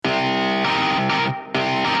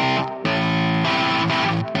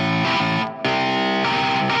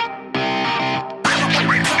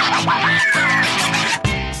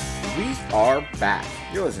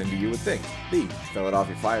listening to You Would Think, the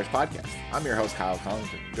Philadelphia Flyers podcast. I'm your host, Kyle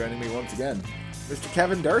Collington. Joining me once again, Mr.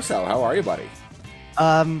 Kevin Durso. How are you, buddy?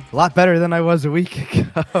 A lot better than I was a week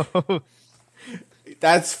ago.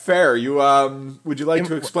 That's fair. You would you like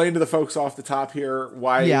to explain to the folks off the top here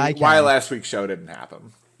why last week's show didn't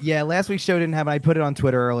happen? Yeah, last week's show didn't happen. I put it on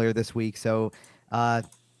Twitter earlier this week, so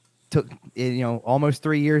took almost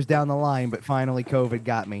 3 years down the line, but finally COVID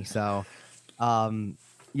got me. So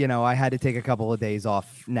I had to take a couple of days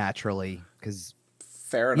off naturally because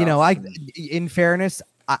fair enough. In fairness,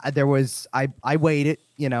 I waited.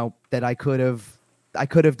 That I could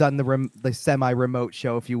have done the semi-remote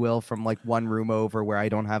show, if you will, from like one room over where I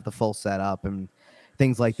don't have the full setup and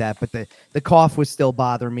things like that. But the cough was still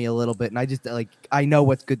bothering me a little bit, and I just I know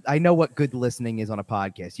what's good. I know what good listening is on a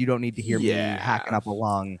podcast. You don't need to hear me hacking up a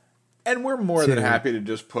lung. And we're more than happy to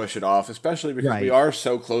just push it off, especially because we are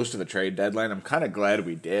so close to the trade deadline. I'm kind of glad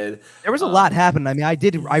we did. There was a lot happening. I mean,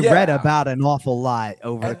 I read about an awful lot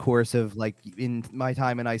over the course of in my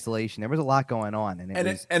time in isolation. There was a lot going on.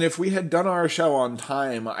 And if we had done our show on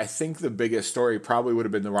time, I think the biggest story probably would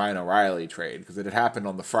have been the Ryan O'Reilly trade because it had happened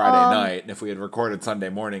on the Friday night. And if we had recorded Sunday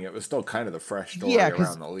morning, it was still kind of the fresh story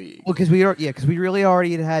around the league. Well, because we really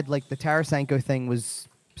already had the Tarasenko thing was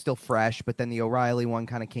still fresh, but then the O'Reilly one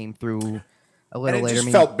kind of came through a little later. It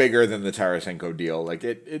just felt bigger than the Tarasenko deal.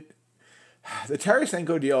 The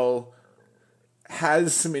Tarasenko deal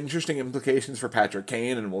has some interesting implications for Patrick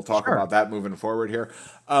Kane, and we'll talk about that moving forward here.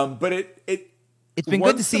 But it's been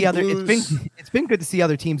good to see it's been good to see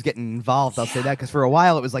other teams getting involved. I'll say that because for a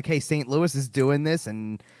while it was like, hey, St. Louis is doing this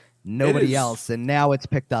and nobody else, and now it's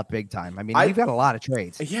picked up big time. I mean, we've got a lot of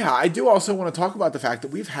trades. Yeah, I do also want to talk about the fact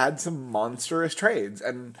that we've had some monstrous trades,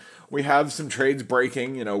 and we have some trades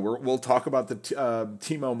breaking. We'll talk about the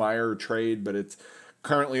Timo Meier trade, but it's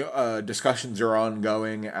currently discussions are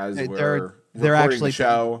ongoing as they're actually the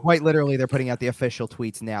show. Quite literally, they're putting out the official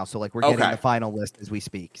tweets now. So we're getting the final list as we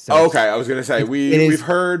speak. So I was going to say we've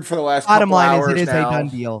heard for the last couple hours. Bottom line is it is now. a done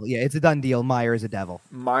deal. Yeah, it's a done deal. Meier is a devil.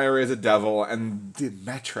 Meier is a devil, and the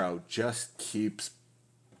Metro just keeps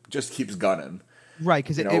gunning. Right,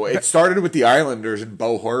 because it started with the Islanders and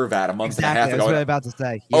Bo Horvat a month and a half ago. That's what I was about to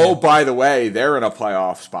say. Yeah. Oh, by the way, they're in a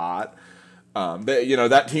playoff spot.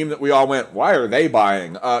 That team that we all went, why are they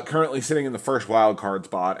buying? Currently sitting in the first wild card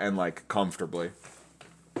spot and comfortably.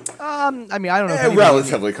 I mean, I don't know.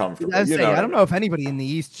 Relatively comfortable. I don't know if anybody in the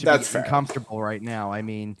East should be comfortable right now. I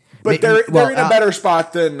mean, but they're in a better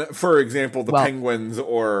spot than, for example, the Penguins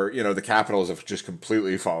or the Capitals have just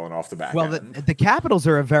completely fallen off the back. Well, the Capitals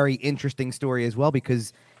are a very interesting story as well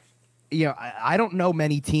because I don't know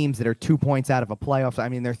many teams that are 2 points out of a playoff. I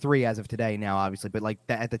mean, they're 3 as of today now, obviously, but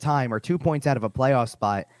at the time are 2 points out of a playoff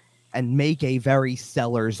spot and make a very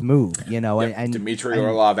seller's move, and Dmitry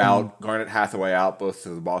Orlov out, Garnet Hathaway out, both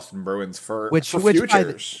of the Boston Bruins for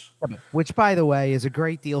futures. Which, by the way, is a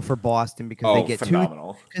great deal for Boston because they get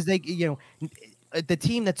phenomenal. Because the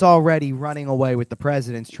team that's already running away with the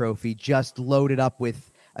President's Trophy just loaded up with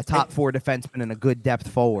a top 4 defenseman and a good depth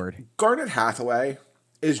forward. Garnet Hathaway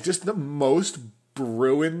is just the most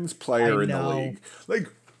Bruins player in the league.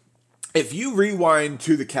 If you rewind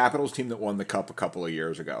to the Capitals team that won the Cup a couple of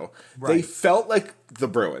years ago, they felt like the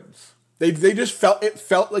Bruins. They just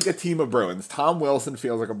felt like a team of Bruins. Tom Wilson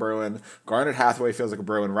feels like a Bruin. Garnet Hathaway feels like a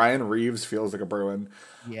Bruin. Ryan Reeves feels like a Bruin.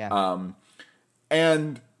 Yeah.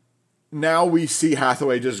 And now we see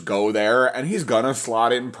Hathaway just go there, and he's going to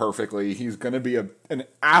slot in perfectly. He's going to be an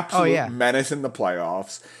absolute menace in the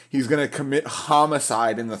playoffs. He's going to commit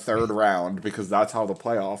homicide in the third round because that's how the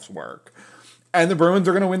playoffs work. And the Bruins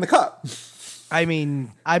are going to win the Cup. I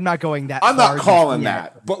mean, I'm not going that I'm not calling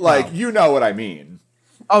that, but you know what I mean.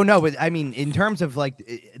 Oh, no, but I mean, in terms of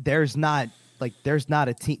there's not a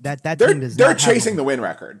team that team does not. They're chasing the win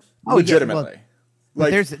record. Legitimately.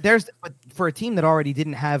 Yeah, but but for a team that already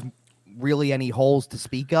didn't have really any holes to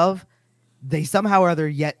speak of, they somehow or other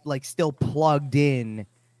yet still plugged in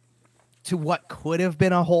to what could have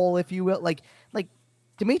been a hole, if you will.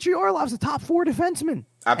 Dmitry Orlov's a top 4 defenseman.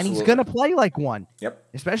 Absolutely. And he's going to play like one. Yep.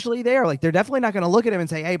 Especially there. They're definitely not going to look at him and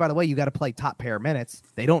say, hey, by the way, you got to play top pair minutes.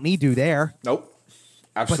 They don't need to there. Nope.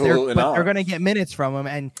 Absolutely not. But they're going to get minutes from him.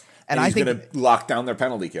 And I think he's going to lock down their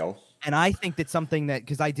penalty kill. And I think that's something that,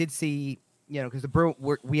 because I did see, because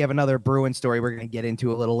we have another Bruin story we're going to get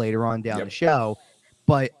into a little later on down the show.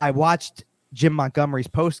 But I watched Jim Montgomery's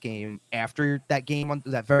post game after that game,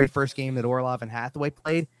 that very first game that Orlov and Hathaway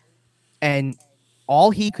played. And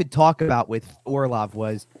all he could talk about with Orlov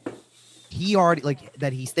was he already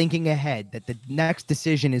that he's thinking ahead, that the next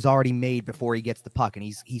decision is already made before he gets the puck, and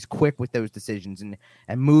he's quick with those decisions and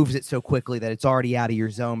moves it so quickly that it's already out of your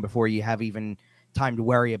zone before you have even time to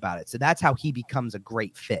worry about it. So that's how he becomes a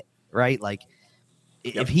great fit, right? Like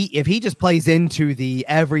if he just plays into the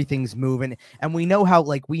everything's moving, and we know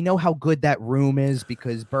how good that room is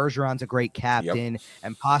because Bergeron's a great captain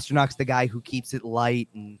and Pasternak's the guy who keeps it light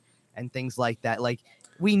and things like that. Like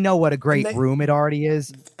we know what a great room it already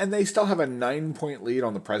is. And they still have a 9-point lead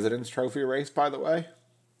on the President's Trophy race, by the way.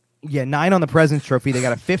 Yeah, 9 on the President's Trophy. They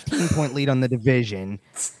got a 15-point lead on the division.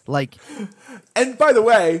 Like, and by the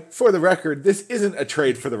way, for the record, this isn't a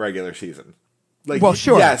trade for the regular season. Like, well,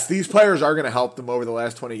 sure. Yes, these players are going to help them over the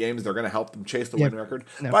last 20 games. They're going to help them chase the win record.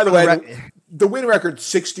 No, by the way, the win record's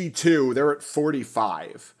 62. They're at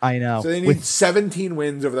 45. I know. So they need 17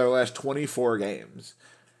 wins over their last 24 games.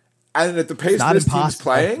 And at the pace this team's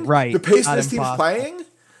playing, right? The pace this team's playing,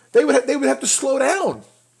 they would have to slow down.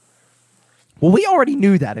 Well, we already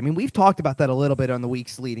knew that. I mean, we've talked about that a little bit on the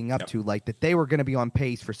weeks leading up to, like, that they were going to be on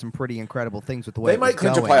pace for some pretty incredible things with the way they might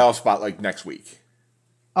clinch a playoff spot like next week.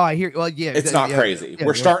 Oh, I hear. Well, yeah, it's not crazy.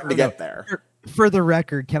 We're starting to get there. For the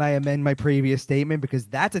record, can I amend my previous statement because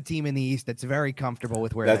that's a team in the East that's very comfortable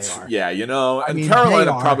with where they are. Yeah, and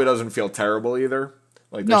Carolina probably doesn't feel terrible either.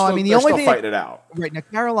 Like they're still fighting it out. Right now,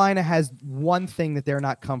 Carolina has one thing that they're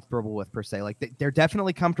not comfortable with per se. Like they're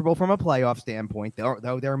definitely comfortable from a playoff standpoint,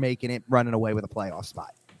 though they're making it running away with a playoff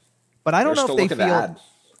spot. But I don't know if they feel.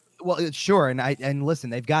 Well, sure, and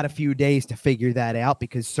listen, they've got a few days to figure that out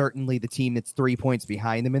because certainly the team that's 3 points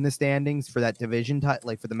behind them in the standings for that division,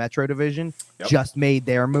 like for the Metro division, just made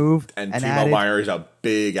their move and Timo Meier is a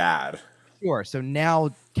big add. Sure, so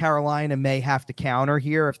now Carolina may have to counter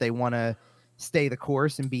here if they want to stay the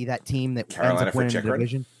course and be that team that ends up winning the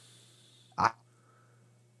division. I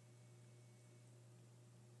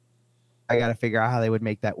got to figure out how they would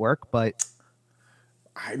make that work, but.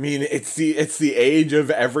 I mean, it's the age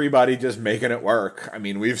of everybody just making it work. I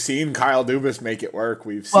mean, we've seen Kyle Dubas make it work.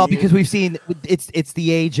 Because we've seen it's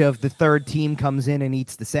the age of the third team comes in and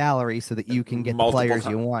eats the salary so that you can get the players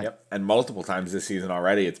you want. Yep. And multiple times this season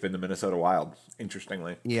already, it's been the Minnesota Wild.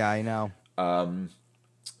 Interestingly, yeah, I know.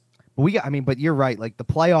 But you're right. Like the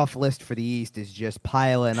playoff list for the East is just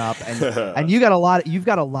piling up, and you've got a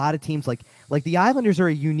lot of teams like the Islanders are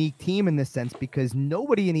a unique team in this sense because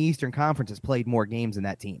nobody in the Eastern Conference has played more games than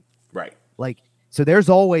that team. Right. Like so, there's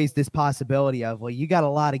always this possibility of you got a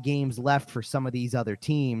lot of games left for some of these other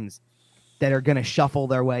teams that are going to shuffle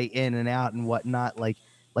their way in and out and whatnot. Like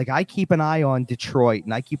I keep an eye on Detroit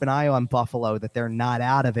and I keep an eye on Buffalo that they're not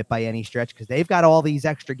out of it by any stretch because they've got all these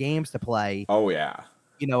extra games to play. Oh yeah.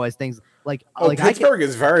 As things like Pittsburgh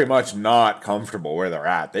is very much not comfortable where they're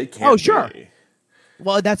at. They can't. Oh, sure.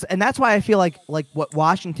 Well, that's why I feel like what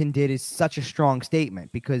Washington did is such a strong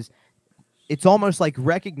statement because it's almost like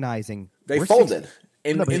recognizing they folded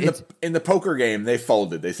in the poker game. They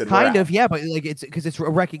folded. They said kind of, yeah, but like it's because it's a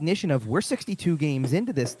recognition of we're 62 games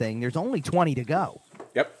into this thing. There's only 20 to go.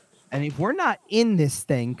 Yep. And if we're not in this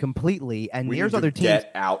thing completely, and there's other teams get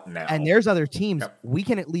out now, and there's other teams, we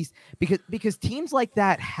can at least because teams like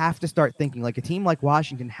that have to start thinking. Like a team like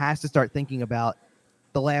Washington has to start thinking about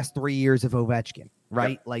the last 3 years of Ovechkin,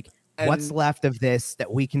 right? Yep. Like what's left of this that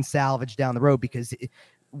we can salvage down the road? Because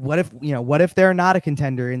what if they're not a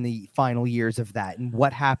contender in the final years of that, and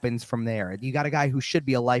what happens from there? You got a guy who should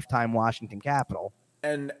be a lifetime Washington Capital.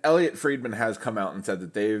 And Elliot Friedman has come out and said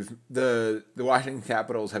that the Washington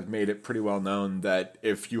Capitals have made it pretty well known that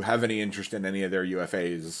if you have any interest in any of their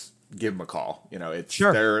UFAs, give them a call. It's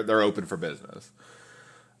sure. They're open for business.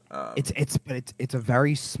 It's a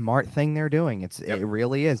very smart thing they're doing. It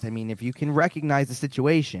really is. I mean, if you can recognize the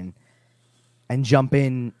situation and jump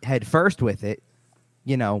in head first with it,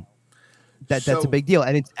 that's a big deal.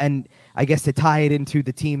 And I guess to tie it into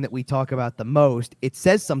the team that we talk about the most, it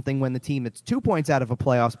says something when the team that's 2 points out of a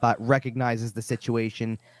playoff spot recognizes the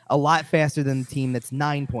situation a lot faster than the team that's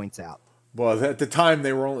 9 points out. Well, at the time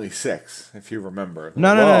they were only 6, if you remember.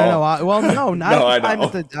 No. Not the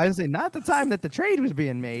time that the trade was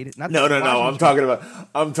being made. No. I'm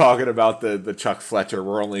talking about the Chuck Fletcher.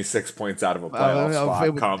 We're only 6 points out of a playoff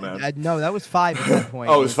spot comment. No, that was 5 at that point.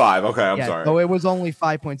 Oh, it was 5. Okay, I'm sorry. So it was only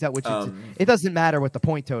 5 points out, which it doesn't matter what the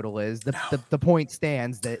point total is. The point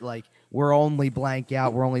stands that like we're only blank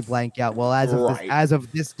out. Well, as of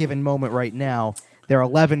this given moment right now, they're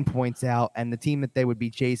 11 points out, and the team that they would be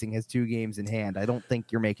chasing has 2 games in hand. I don't think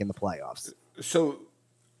you're making the playoffs. So,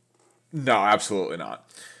 no, absolutely not.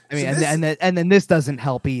 I mean, and then this doesn't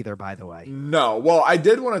help either, by the way. No. Well, I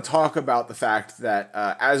did want to talk about the fact that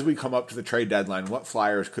as we come up to the trade deadline, what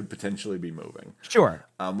Flyers could potentially be moving. Sure.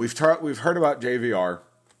 We've heard about JVR.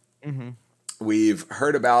 Mm-hmm. We've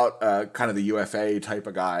heard about kind of the UFA type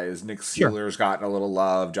of guys. Nick Sealer's gotten a little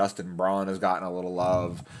love. Justin Braun has gotten a little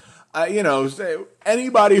love.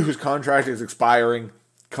 Anybody whose contract is expiring,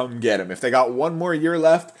 come get him. If they got one more year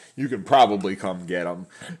left, you can probably come get him.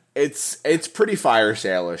 It's pretty fire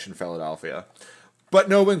sale-ish in Philadelphia. But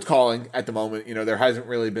no one's calling at the moment. There hasn't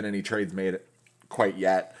really been any trades made quite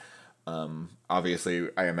yet. Obviously,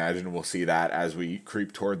 I imagine we'll see that as we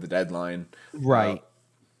creep toward the deadline. Right.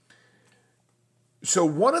 So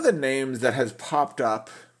one of the names that has popped up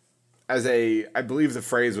as I believe the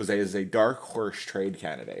phrase was as a dark horse trade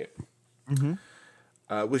candidate,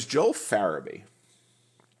 was Joel Farabee.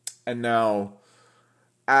 And now,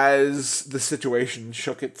 as the situation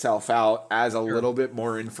shook itself out, as a little bit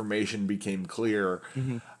more information became clear,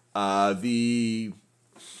 I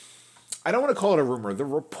don't want to call it a rumor. The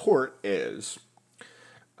report is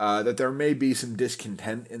that there may be some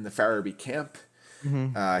discontent in the Farabee camp.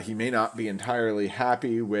 He may not be entirely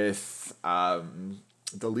happy with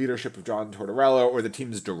the leadership of John Tortorella or the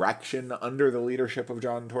team's direction under the leadership of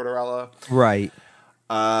John Tortorella. Right.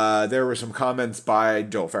 There were some comments by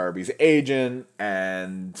Joel Farabee's agent,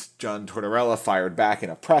 and John Tortorella fired back in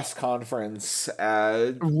a press conference.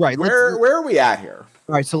 Right. Where are we at here?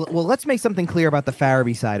 All right. So, let's make something clear about the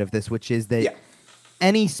Farabee side of this, which is that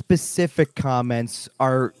any specific comments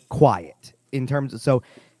are quiet in terms of. So,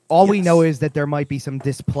 all we know is that there might be some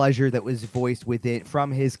displeasure that was voiced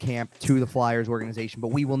from his camp to the Flyers organization, but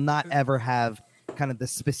we will not ever have kind of the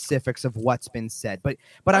specifics of what's been said. But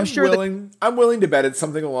I'm sure I'm willing to bet it's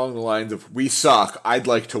something along the lines of, "We suck. I'd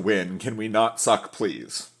like to win. Can we not suck,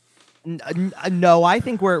 please?" No, I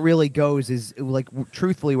think where it really goes is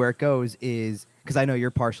truthfully where it goes is because I know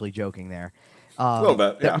you're partially joking there. A little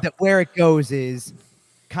bit, yeah. That where it goes is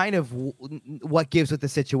kind of what gives with the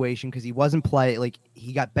situation because he wasn't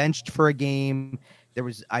he got benched for a game. There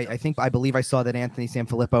was, I believe I saw that Anthony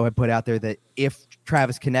Sanfilippo had put out there that if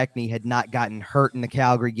Travis Konechny had not gotten hurt in the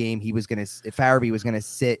Calgary game, Farabee was gonna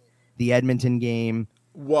sit the Edmonton game.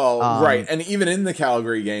 Well, right, and even in the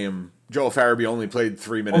Calgary game, Joel Farabee only played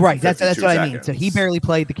 3 minutes. Right, that's what I mean. So he barely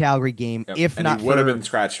played the Calgary game. Yep. If and not, he would have been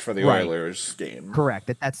scratched for the Oilers game. Correct.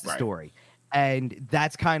 That's the story. And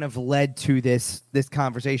that's kind of led to this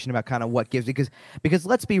conversation about kind of what gives it. Because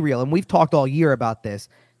let's be real, and we've talked all year about this,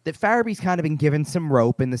 that Farabee's kind of been given some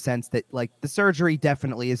rope in the sense that, the surgery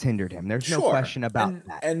definitely has hindered him. There's no question about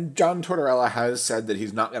that. And John Tortorella has said that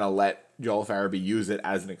he's not going to let Joel Farabee use it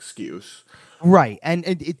as an excuse. Right.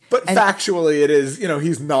 But factually, it is,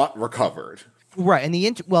 he's not recovered. Right. And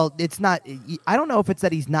it's not, I don't know if it's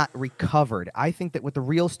that he's not recovered. I think that what the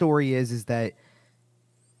real story is that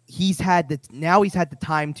he's had the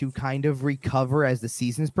time to kind of recover as the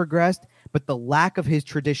season's progressed, but the lack of his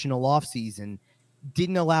traditional offseason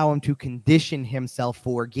didn't allow him to condition himself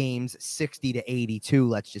for games 60 to 82,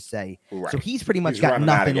 let's just say. Right. So he's pretty much got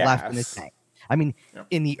nothing left in the tank. I mean,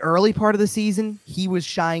 in the early part of the season, he was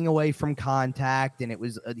shying away from contact, and it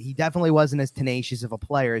was he definitely wasn't as tenacious of a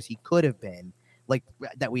player as he could have been,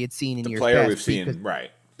 that we had seen in years past. The player we've seen,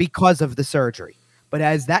 because of the surgery. But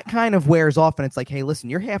as that kind of wears off and it's like, hey, listen,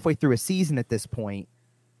 you're halfway through a season at this point,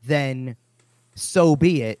 then so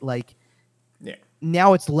be it.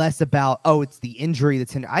 Now it's less about, it's the injury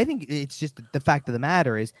that's in. I think it's just the fact of the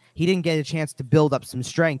matter is he didn't get a chance to build up some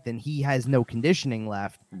strength and he has no conditioning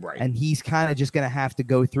left. Right. And he's kind of just going to have to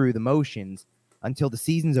go through the motions until the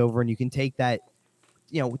season's over and you can take that,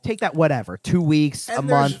 whatever, 2 weeks, a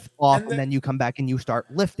month off, and then you come back and you start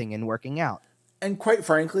lifting and working out. And quite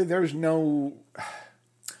frankly,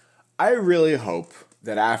 I really hope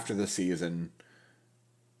that after the season,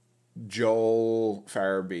 Joel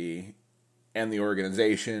Farabee and the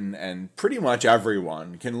organization and pretty much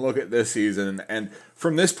everyone can look at this season and,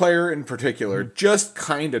 from this player in particular, just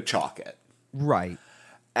kind of chalk it. Right.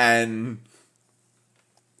 And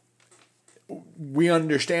we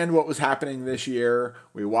understand what was happening this year.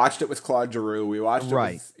 We watched it with Claude Giroux. We watched it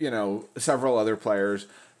with, several other players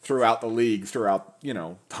throughout the league, throughout,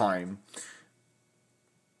 time.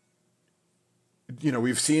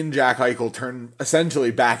 We've seen Jack Eichel turn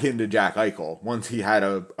essentially back into Jack Eichel once he had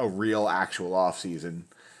a real actual offseason.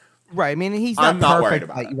 Right. I mean, he's not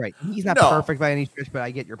perfect. Right. He's not perfect by any stretch, but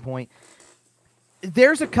I get your point.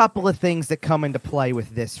 There's a couple of things that come into play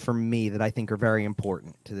with this for me that I think are very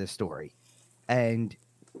important to this story. And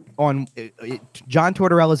John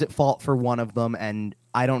Tortorella's at fault for one of them, and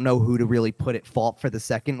I don't know who to really put at fault for the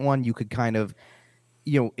second one. You could kind of,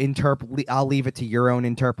 interpret. I'll leave it to your own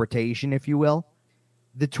interpretation, if you will.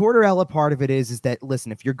 The Tortorella part of it is that,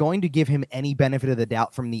 listen, if you're going to give him any benefit of the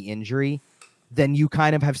doubt from the injury, then you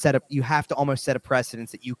kind of you have to almost set a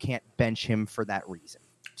precedence that you can't bench him for that reason,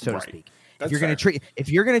 so to speak. If you're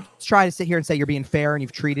going to try to sit here and say you're being fair and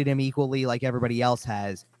you've treated him equally like everybody else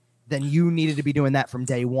has, then you needed to be doing that from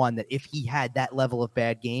day one. That if he had that level of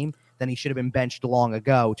bad game, then he should have been benched long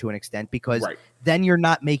ago to an extent, because then you're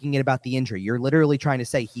not making it about the injury. You're literally trying to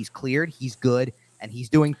say he's cleared, he's good, and he's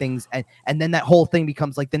doing things. And then that whole thing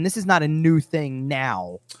becomes like, then this is not a new thing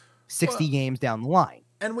now, 60 games down the line.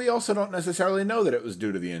 And we also don't necessarily know that it was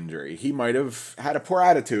due to the injury. He might have had a poor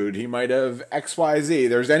attitude. He might have XYZ.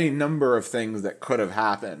 There's any number of things that could have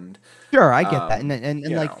happened. Sure, I get that.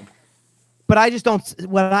 And like, but I just don't,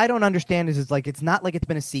 what I don't understand is like, it's not like it's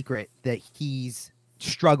been a secret that he's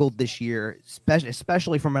struggled this year,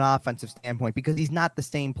 especially from an offensive standpoint, because he's not the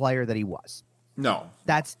same player that he was. No.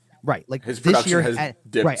 That's right. Like his this year, has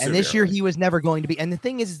dipped right. And this year he was never going to be. And the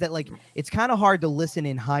thing is that like, it's kind of hard to listen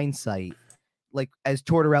in hindsight, like as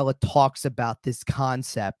Tortorella talks about this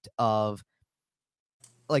concept of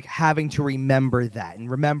like having to remember that and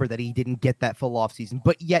remember that he didn't get that full off season,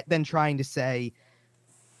 but yet then trying to say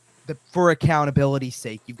that for accountability's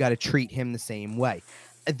sake, you've got to treat him the same way.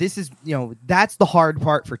 This is, that's the hard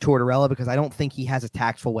part for Tortorella, because I don't think he has a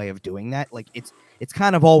tactful way of doing that. Like it's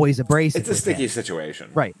kind of always abrasive. It's a sticky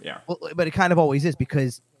situation. Right. Yeah. Well, but it kind of always is,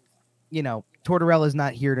 because, Tortorella's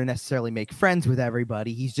not here to necessarily make friends with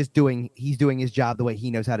everybody. He's just doing his job the way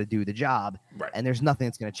he knows how to do the job. Right. And there's nothing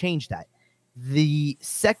that's going to change that. The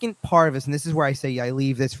second part of this, and this is where I say I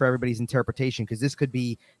leave this for everybody's interpretation, because this could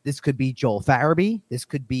be Joel Farabee, this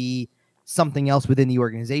could be something else within the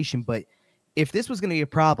organization. But if this was going to be a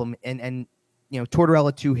problem, and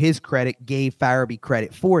Tortorella, to his credit, gave Farabee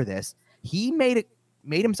credit for this, he made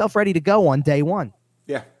himself ready to go on day one.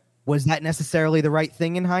 Yeah. Was that necessarily the right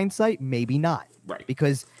thing in hindsight? Maybe not. Right.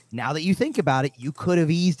 Because now that you think about it, you could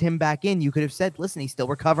have eased him back in. You could have said, listen, he's still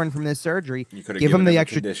recovering from this surgery. You could have give him the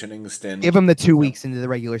extra conditioning stint. Give him the 2 weeks into the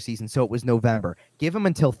regular season, so it was November. Give him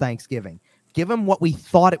until Thanksgiving. Give him what we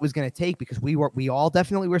thought it was going to take, because we all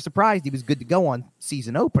definitely were surprised he was good to go on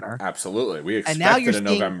season opener. Absolutely. We expected a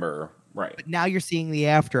November. Right. But now you're seeing the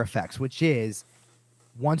after effects, which is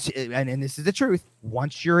once, and this is the truth,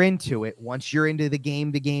 once you're into it, once you're into the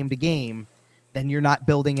game, then you're not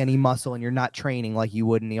building any muscle and you're not training like you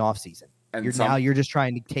would in the offseason. Now you're just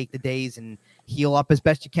trying to take the days and heal up as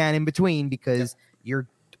best you can in between, because you're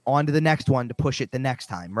on to the next one to push it the next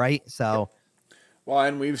time, right? So, well,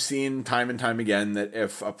 and we've seen time and time again that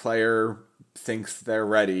if a player thinks they're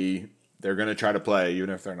ready, they're going to try to play, even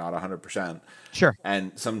if they're not 100%. Sure.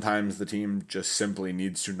 And sometimes the team just simply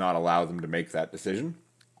needs to not allow them to make that decision.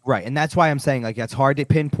 Right, and that's why I'm saying like it's hard to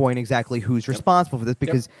pinpoint exactly who's responsible for this,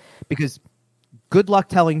 because good luck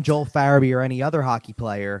telling Joel Farabee or any other hockey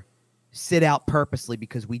player sit out purposely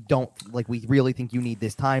because we really think you need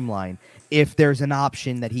this timeline, if there's an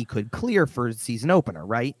option that he could clear for season opener,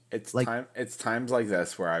 right? It's times like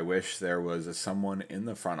this where I wish there was someone in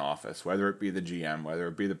the front office, whether it be the GM, whether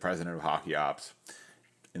it be the president of hockey ops.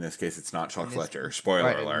 In this case, it's not Chuck Fletcher.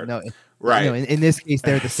 Spoiler alert. No, right. In this case,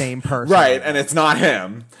 they're the same person. Right, and it's not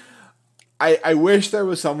him. I wish there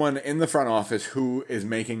was someone in the front office who is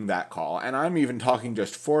making that call. And I'm even talking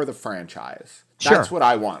just for the franchise. That's what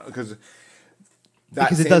I want. Because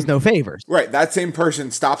it does no favors. Right. That same person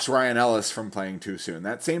stops Ryan Ellis from playing too soon.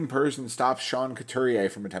 That same person stops Sean Couturier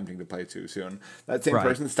from attempting to play too soon. That same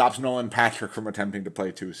person stops Nolan Patrick from attempting to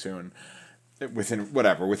play too soon.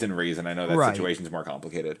 Within reason. I know that situation's more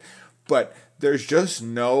complicated. But there's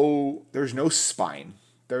no spine.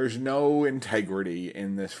 There's no integrity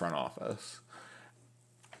in this front office.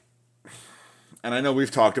 And I know we've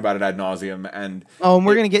talked about it ad nauseum. And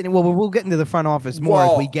we're going to get we'll get into the front office more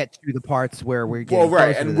as we get to the parts where we're getting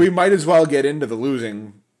right, and we might as well get into the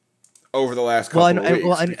losing over the last couple of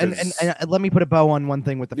weeks. And let me put a bow on one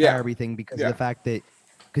thing with the Farabee thing, because of the fact that,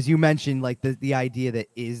 because you mentioned like the idea that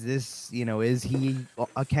is he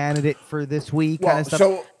a candidate for this week kind of stuff.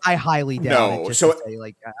 So I highly doubt it. So say,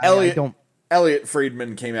 like, Elliot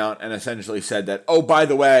Friedman came out and essentially said that, oh, by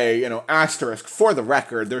the way, asterisk, for the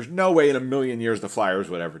record, there's no way in a million years the Flyers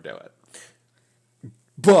would ever do it.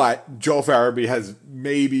 But Joel Farabee has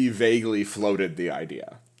maybe vaguely floated the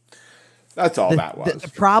idea. That's all that was. The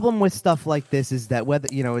problem with stuff like this is that whether,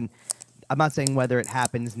 and I'm not saying whether it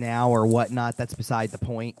happens now or whatnot, that's beside the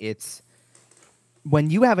point. It's when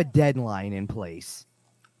you have a deadline in place,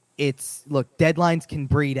 deadlines can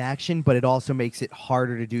breed action, but it also makes it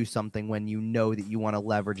harder to do something when you know that you want to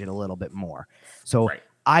leverage it a little bit more. So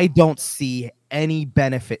I don't see any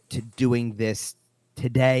benefit to doing this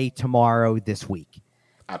today, tomorrow, this week.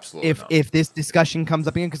 Absolutely. If this discussion comes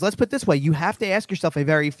up again, because let's put it this way, you have to ask yourself a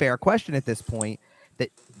very fair question at this point,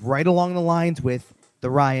 that right along the lines with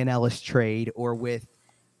the Ryan Ellis trade, or with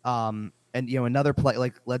another play,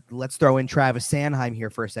 like let's throw in Travis Sanheim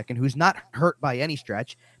here for a second, who's not hurt by any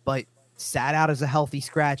stretch, but sat out as a healthy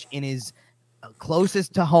scratch in his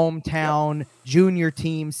closest to hometown junior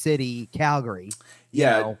team city, Calgary.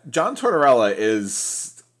 John Tortorella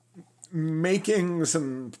is making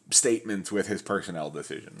some statements with his personnel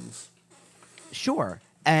decisions. Sure.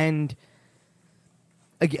 And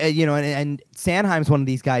and Sanheim's one of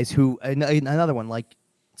these guys who another one, like,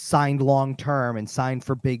 signed long term and signed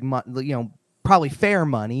for big money, probably fair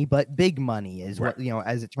money, but big money is what,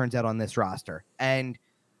 as it turns out on this roster. And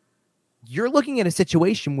you're looking at a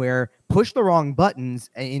situation where push the wrong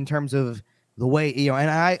buttons in terms of the way,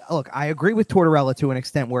 and I agree with Tortorella to an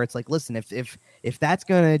extent where it's like, listen, if that's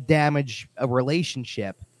going to damage a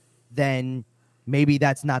relationship, then maybe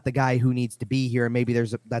that's not the guy who needs to be here. And maybe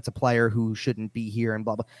that's a player who shouldn't be here and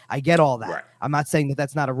blah, blah. I get all that. Right. I'm not saying that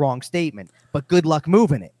that's not a wrong statement, but good luck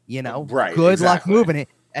moving it, Right. Good luck moving it.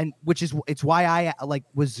 And it's why I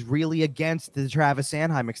was really against the Travis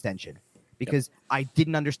Sanheim extension, because I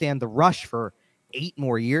didn't understand the rush for 8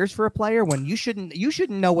 more years for a player when you shouldn't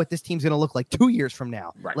know what this team's going to look like 2 years from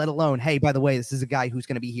now, let alone, hey, by the way, this is a guy who's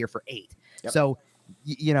going to be here for 8. Yep. So,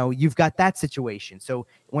 you've got that situation. So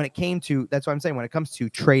when it came to, that's what I'm saying, when it comes to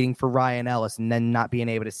trading for Ryan Ellis and then not being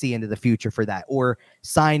able to see into the future for that, or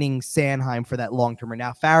signing Sanheim for that long-term, or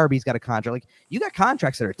now Farabee's got a contract. Like, you got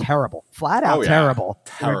contracts that are terrible, flat out terrible.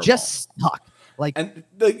 You're just stuck. Like, and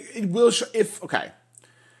it will,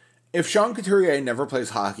 if Sean Couturier never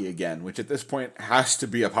plays hockey again, which at this point has to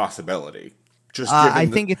be a possibility. I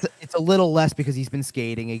think it's a little less because he's been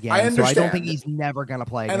skating again. I understand. So I don't think he's never going to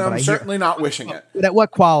play again. And I'm certainly not wishing it. But at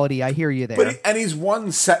what quality? I hear you there. And he's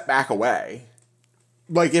one setback away.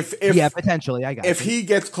 Like, if potentially, I got if he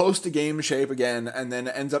gets close to game shape again and then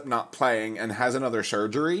ends up not playing and has another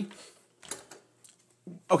surgery,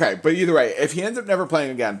 okay. But either way, if he ends up never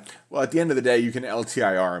playing again, well, at the end of the day, you can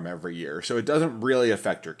LTIR him every year, so it doesn't really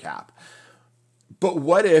affect your cap. But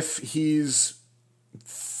what if he's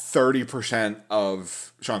 30%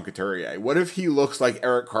 of Sean Couturier? What if he looks like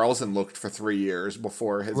Erik Karlsson looked for 3 years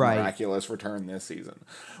before his miraculous return this season?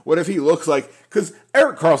 What if he looks like, because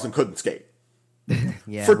Erik Karlsson couldn't skate.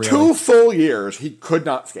 For 2 full years, he could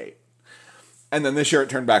not skate. And then this year it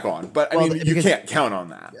turned back on. But you can't count on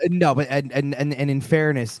that. No, but and in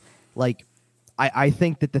fairness, like, I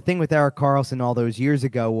think that the thing with Erik Karlsson all those years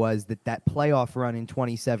ago was that playoff run in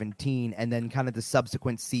 2017 and then kind of the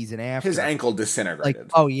subsequent season after. His ankle disintegrated.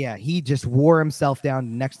 Like, he just wore himself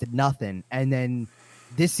down next to nothing. And then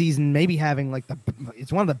this season maybe having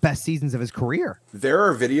it's one of the best seasons of his career. There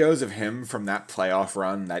are videos of him from that playoff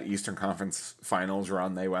run, that Eastern Conference Finals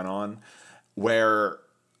run they went on, where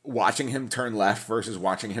watching him turn left versus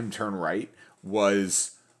watching him turn right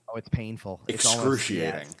was... Oh, it's painful.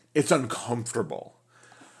 Excruciating. It's uncomfortable.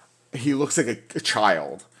 He looks like a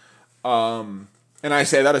child. And I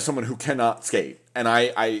say that as someone who cannot skate. And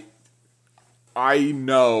I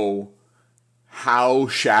know how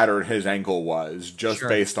shattered his ankle was just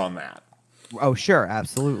based on that. Oh, sure.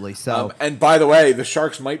 Absolutely. So, and by the way, the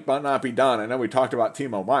Sharks might not be done. I know we talked about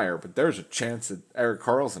Timo Meier, but there's a chance that Erik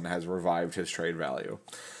Karlsson has revived his trade value.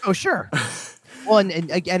 Oh, sure. Well,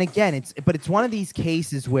 and again, it's one of these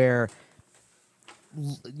cases where,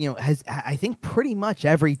 I think pretty much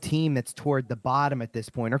every team that's toward the bottom at this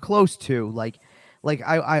point or close to, like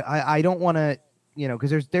I don't want to,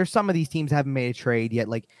 because there's some of these teams haven't made a trade yet,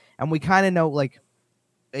 and we kind of know,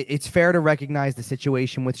 it's fair to recognize the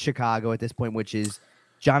situation with Chicago at this point, which is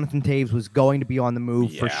Jonathan Taves was going to be on the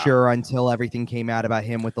move for sure until everything came out about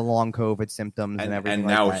him with the long COVID symptoms and everything. And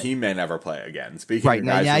now he may never play again. Speaking of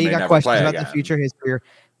guys now, who you may got never questions play about again. the future of his career.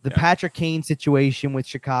 The Patrick Kane situation with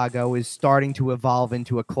Chicago is starting to evolve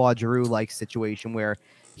into a Claude Giroux-like situation where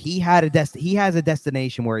he has a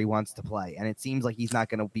destination where he wants to play, and it seems like he's not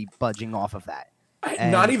going to be budging off of that.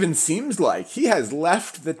 Not even seems like. He has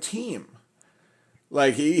left the team.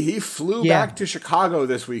 Like, he flew back to Chicago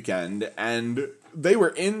this weekend, and they were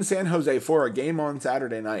in San Jose for a game on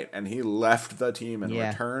Saturday night, and he left the team and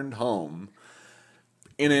returned home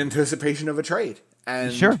in anticipation of a trade.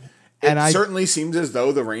 And it certainly seems as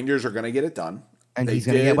though the Rangers are going to get it done. And he's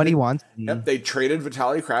going to get what he wants. Yep, they traded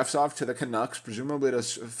Vitaly Kravtsov to the Canucks, presumably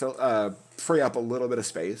to free up a little bit of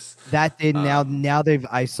space. That did now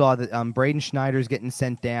I saw that Braden Schneider's getting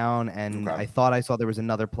sent down, and I thought I saw there was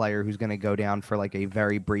another player who's going to go down for like a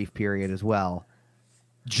very brief period as well,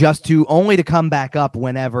 just to come back up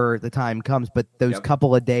whenever the time comes. But those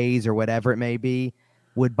couple of days or whatever it may be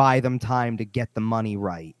would buy them time to get the money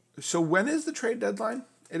right. So when is the trade deadline?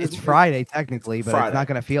 It's Friday technically, but it's not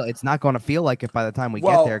going to feel like it by the time we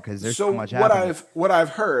get there because there's so much happening. What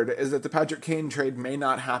I've heard is that the Patrick Kane trade may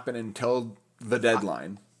not happen until the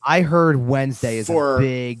deadline. I heard Wednesday is a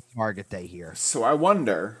big target day here. So I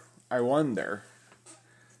wonder I wonder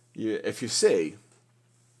if you see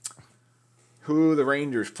who the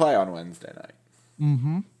Rangers play on Wednesday night.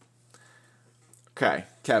 Mm-hmm. Okay,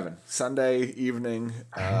 Kevin. Sunday evening,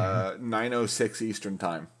 9:06 Eastern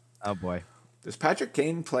time. Oh boy. Does Patrick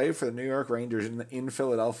Kane play for the New York Rangers in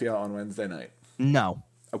Philadelphia on Wednesday night? No.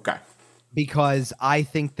 Okay. Because I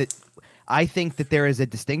think that there is a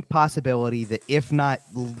distinct possibility that if not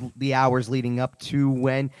the hours leading up to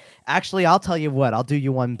when, actually, I'll tell you what, I'll do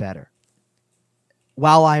you one better.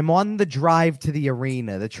 While I'm on the drive to the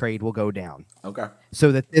arena, the trade will go down. Okay.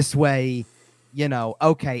 So that this way,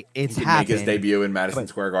 okay, it's he can happened. Make his debut in Madison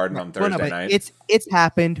Square Garden on Thursday night. It's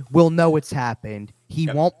happened. We'll know it's happened. He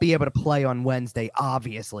won't be able to play on Wednesday,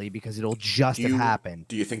 obviously, because it'll just have happened.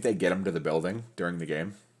 Do you think they get him to the building during the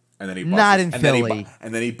game? And then he buses, not in Philly.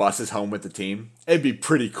 And then he buses home with the team. It'd be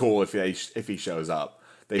pretty cool if he shows up.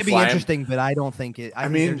 It'd be interesting, but I don't think it. I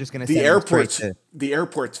mean, they're just going to the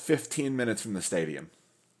airport's 15 minutes from the stadium.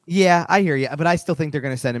 Yeah, I hear you, but I still think they're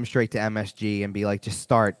going to send him straight to MSG and be like, just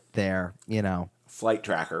start there, Flight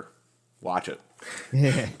tracker, watch it.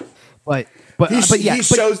 But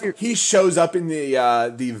he shows up in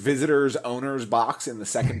the visitors owners box in the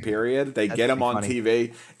second period. They get him on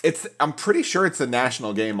TV. I'm pretty sure it's the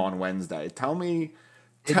national game on Wednesday. Tell me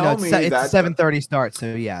it's a 7:30 start.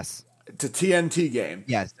 So yes, it's a TNT game.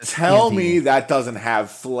 Yes, tell me that doesn't have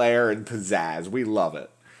flair and pizzazz. We love it.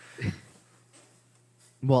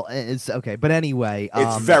 Well, it's okay, but anyway,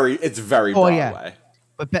 it's very Broadway. Yeah.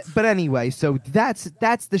 But anyway, so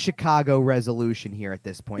that's the Chicago resolution here at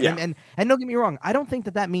this point. Yeah. And don't get me wrong, I don't think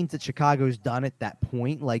that means that Chicago's done at that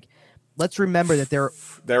point. Like, let's remember that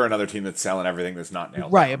they're another team that's selling everything that's not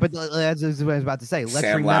nailed right. down. But as I was about to say,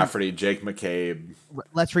 Sam Lafferty, Jake McCabe.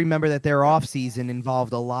 Let's remember that their offseason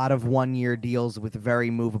involved a lot of one-year deals with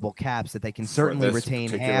very movable caps that they can certainly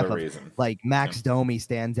retain half of. Like Max Domi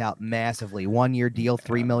stands out massively. 1-year deal,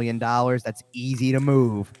 $3 million. That's easy to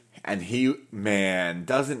move. And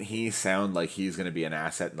doesn't he sound like he's going to be an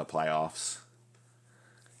asset in the playoffs?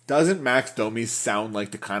 Doesn't Max Domi sound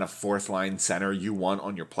like the kind of fourth-line center you want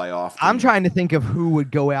on your playoff team? I'm trying to think of who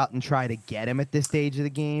would go out and try to get him at this stage of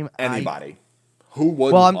the game. Anybody. Who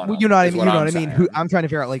would? Well, you know what I mean. You know what I mean. Who I'm trying to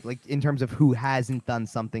figure out, like in terms of who hasn't done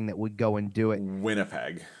something that would go and do it.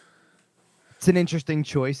 Winnipeg. It's an interesting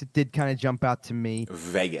choice. It did kind of jump out to me.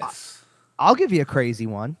 Vegas. I'll give you a crazy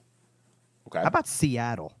one. Okay. How about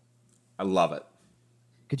Seattle? I love it.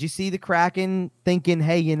 Could you see the Kraken thinking,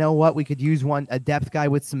 hey, you know what? We could use a depth guy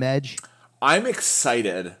with some edge. I'm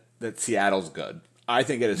excited that Seattle's good. I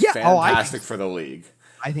think it is fantastic for the league.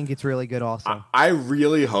 I think it's really good also. I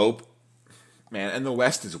really hope, man, and the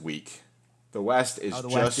West is weak. The West is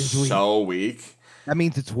so weak. That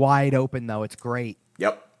means it's wide open, though. It's great.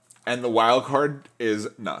 Yep. And the wild card is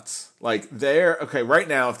nuts. Like, right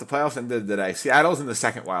now, if the playoffs ended today, Seattle's in the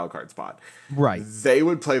second wild card spot. Right. They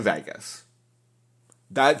would play Vegas.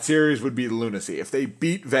 That series would be lunacy. If they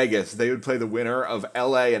beat Vegas, they would play the winner of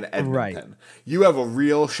LA and Edmonton. Right. You have a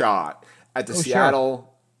real shot at the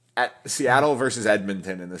Seattle versus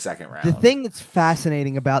Edmonton in the second round. The thing that's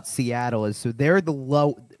fascinating about Seattle is they're the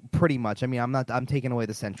low. Pretty much. I mean, I'm taking away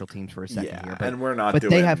the Central teams for a second here, but and we're not but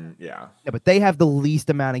doing. But they have the least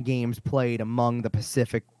amount of games played among the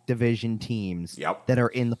Pacific Division teams that are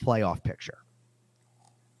in the playoff picture.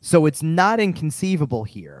 So it's not inconceivable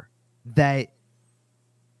here that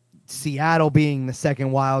Seattle, being the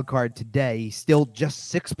second wild card today, still just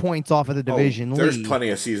 6 points off of the division lead. There's plenty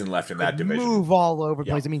of season left in that division. Move all over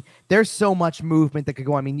the place. I mean, there's so much movement that could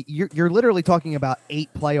go. I mean, you're literally talking about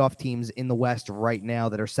 8 playoff teams in the West right now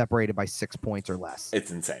that are separated by 6 points or less. It's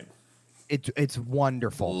insane. It's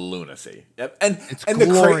wonderful. Lunacy. Yep. And it's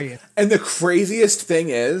glorious. The craziest thing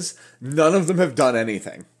is none of them have done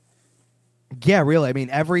anything. Yeah, really. I mean,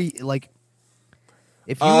 if you look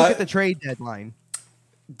at the trade deadline.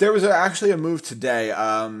 There was actually a move today.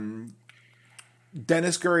 Denis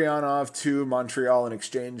Gurianov to Montreal in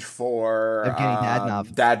exchange for Evgeny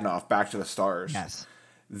Dadonov back to the Stars. Yes.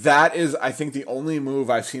 That is, I think, the only move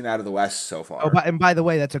I've seen out of the West so far. Oh, and by the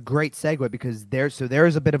way, that's a great segue because there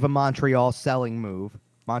is a bit of a Montreal selling move.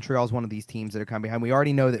 Montreal's one of these teams that are coming behind. We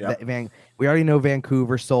already know that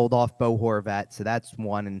Vancouver sold off Bo Horvat, so that's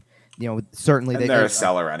one. And certainly they're a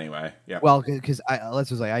seller anyway. Yeah. Well, because let's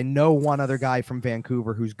just say I know one other guy from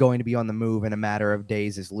Vancouver who's going to be on the move in a matter of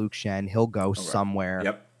days is Luke Shen. He'll go somewhere.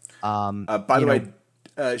 Yep. By the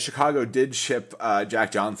way, Chicago did ship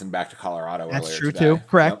Jack Johnson back to Colorado. That's true today. too.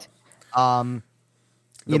 Correct. Yep.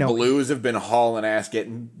 The Blues have been hauling ass,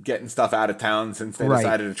 getting stuff out of town since they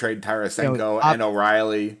decided to trade Tarasenko and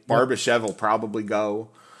O'Reilly. Barbashev will probably go.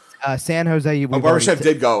 San Jose. Barbashev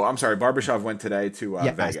did go. I'm sorry, Barbashev went today to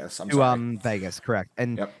Vegas. Vegas, correct.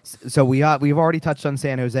 And yep. So we've already touched on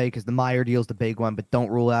San Jose because the Meyer deal's the big one, but don't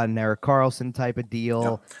rule out an Erik Karlsson type of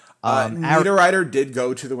deal. Yep. Niederreiter did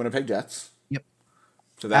go to the Winnipeg Jets. Yep.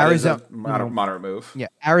 So that is a moderate move. Yeah,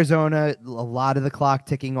 Arizona, a lot of the clock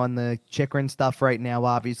ticking on the Chychrun stuff right now,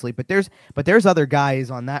 obviously, but there's other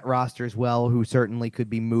guys on that roster as well who certainly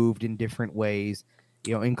could be moved in different ways.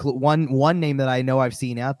 You know, include one name that I know I've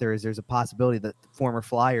seen out there is there's a possibility that former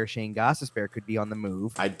Flyer Shane Gostisbehere could be on the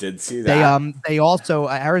move. I did see that. They also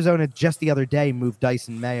Arizona just the other day moved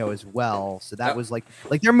Dyson Mayo as well, so that was like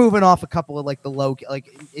they're moving off a couple of like the low,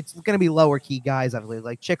 like it's going to be lower key guys. I believe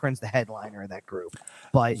like Chychrun's the headliner of that group,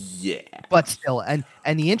 but still, and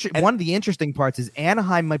one of the interesting parts is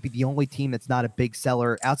Anaheim might be the only team that's not a big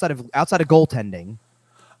seller outside of goaltending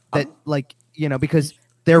that because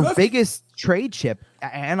their biggest trade chip,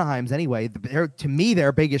 Anaheim's anyway, to me,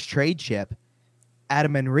 their biggest trade chip,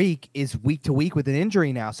 Adam Henrique, is week to week with an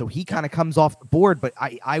injury now. So he kind of comes off the board, but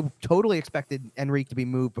I totally expected Henrique to be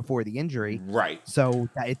moved before the injury. Right. So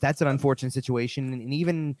that's an unfortunate situation. And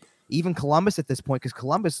even Columbus at this point, because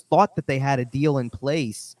Columbus thought that they had a deal in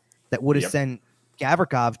place that would have sent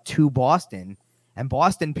Gavrikov to Boston, and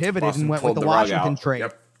Boston pivoted and went with the Washington trade.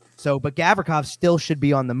 Yep. So, but Gavrikov still should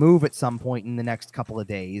be on the move at some point in the next couple of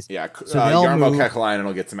days. Yeah, so Jarmo Kekalainen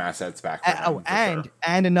will get some assets back. And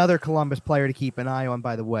another Columbus player to keep an eye on,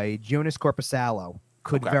 by the way, Jonas Korpisalo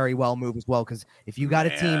could very well move as well. Because if you got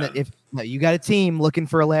a team looking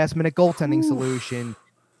for a last minute goaltending solution,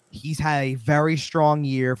 he's had a very strong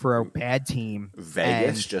year for a bad team.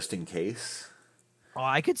 Vegas, just in case. Oh,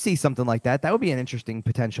 I could see something like that. That would be an interesting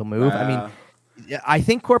potential move. I mean, I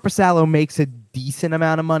think Korpisalo makes a decent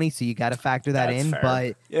amount of money, so you got to factor that in. Fair.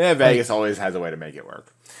 But Vegas always has a way to make it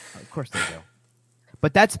work. Of course they do.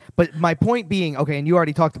 But my point being, okay, and you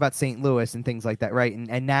already talked about St. Louis and things like that, right?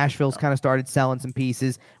 And Nashville's kind of started selling some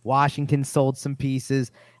pieces. Washington sold some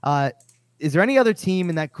pieces. Is there any other team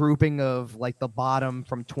in that grouping of like the bottom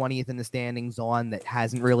from 20th in the standings on that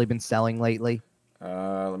hasn't really been selling lately?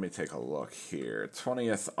 Let me take a look here.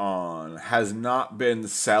 20th on has not been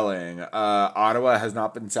selling. Ottawa has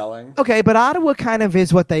not been selling. Okay, but Ottawa kind of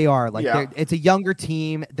is what they are. Like it's a younger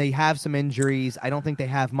team. They have some injuries. I don't think they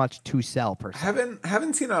have much to sell per se.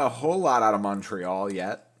 Haven't seen a whole lot out of Montreal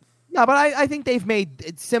yet. No, but I think they've made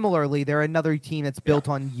it similarly. They're another team that's built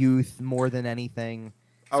on youth more than anything.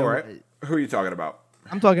 All right. Who are you talking about?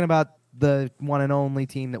 I'm talking about the one and only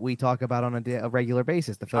team that we talk about on a regular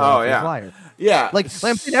basis, the Philadelphia Flyers. Yeah. Like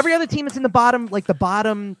every other team that's in the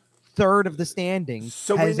bottom third of the standings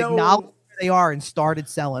has acknowledged where they are and started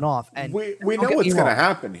selling off. And we know what's going to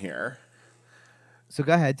happen here. So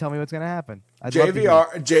go ahead, tell me what's going to happen.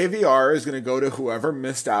 JVR is going to go to whoever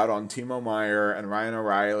missed out on Timo Meier and Ryan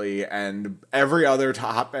O'Reilly and every other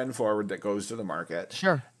top end forward that goes to the market.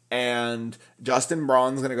 Sure. And Justin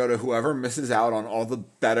Braun's going to go to whoever misses out on all the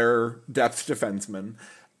better depth defensemen.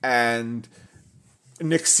 And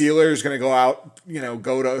Nick Seeler is going to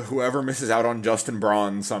go to whoever misses out on Justin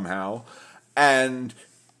Braun somehow. And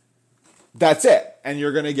that's it. And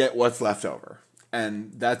you're going to get what's left over.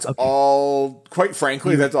 And that's all, quite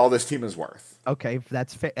frankly, that's all this team is worth. Okay,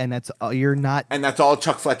 that's fair. And that's you're not. And that's all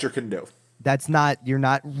Chuck Fletcher can do. You're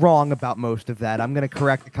not wrong about most of that. I'm going to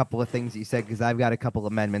correct a couple of things you said because I've got a couple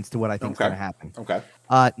of amendments to what I think is going to happen. Okay.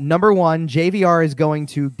 Number one, JVR is going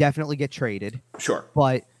to definitely get traded. Sure.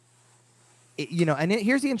 But,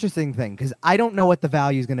 here's the interesting thing because I don't know what the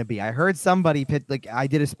value is going to be. I heard somebody I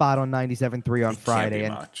did a spot on 97.3 on Friday.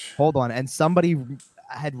 And hold on. And somebody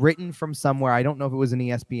had written from somewhere. I don't know if it was an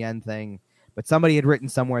ESPN thing. But somebody had written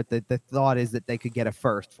somewhere that the thought is that they could get a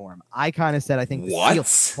first for him. I kind of said, I think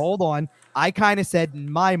hold on. I kind of said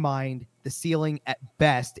in my mind, the ceiling at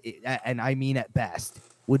best, and I mean at best,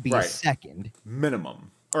 would be a second.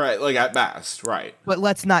 Minimum. All right, like at best, right. But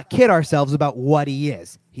let's not kid ourselves about what he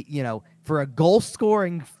is. For a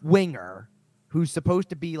goal-scoring winger who's supposed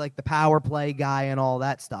to be like the power play guy and all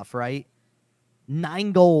that stuff, right?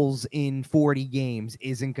 9 goals in 40 games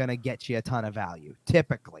isn't going to get you a ton of value,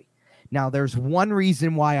 typically. Now, there's one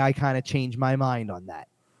reason why I kind of changed my mind on that,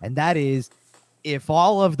 and that is if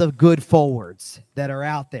all of the good forwards that are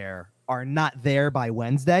out there are not there by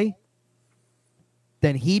Wednesday,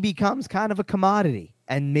 then he becomes kind of a commodity,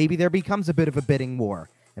 and maybe there becomes a bit of a bidding war,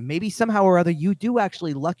 and maybe somehow or other you do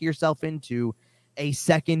actually luck yourself into a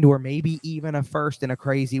second or maybe even a first in a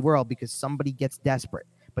crazy world because somebody gets desperate.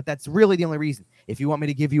 But that's really the only reason. If you want me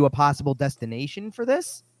to give you a possible destination for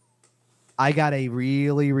this, I got a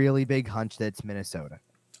really, really big hunch that it's Minnesota.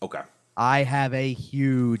 Okay. I have a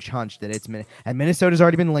huge hunch that it's and Minnesota's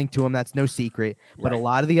already been linked to him. That's no secret. But a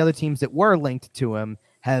lot of the other teams that were linked to him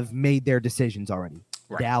have made their decisions already.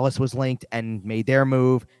 Right. Dallas was linked and made their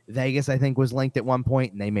move. Vegas, I think, was linked at one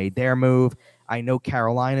point and they made their move. I know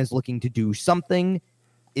Carolina's looking to do something.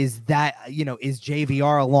 Is that, is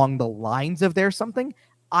JVR along the lines of there's something?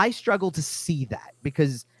 I struggle to see that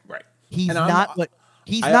because he's not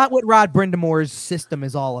what Rod Brindamore's system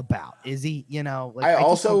is all about. Is he? I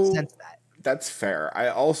also don't sense that. That's fair. I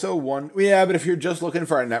also want, but if you're just looking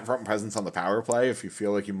for a net front presence on the power play, if you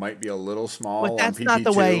feel like you might be a little small, but that's on PP2, not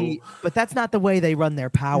the way. But that's not the way they run their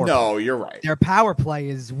power. No, play. You're right. Their power play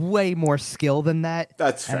is way more skill than that.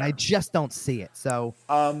 That's fair. And I just don't see it. So,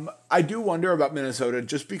 I do wonder about Minnesota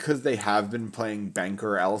just because they have been playing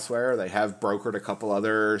banker elsewhere. They have brokered a couple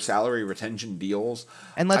other salary retention deals.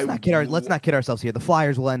 And let's not kid ourselves here. The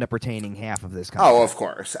Flyers will end up retaining half of this contract. Oh, of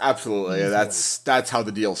course, absolutely. That's how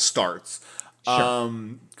the deal starts. Sure.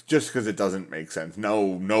 Just because it doesn't make sense.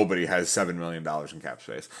 Nobody has $7 million in cap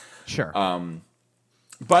space. Sure.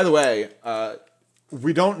 By the way,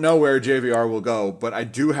 we don't know where JVR will go, but I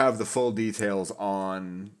do have the full details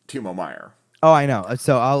on Timo Meier. Oh, I know.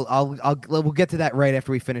 So we'll get to that right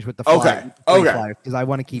after we finish with the Flyers. Okay. Because I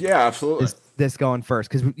want to keep absolutely this going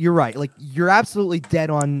first. Because you're right. Like you're absolutely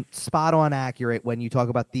dead on, spot on, accurate when you talk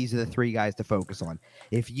about these are the three guys to focus on.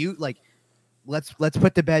 If you like. Let's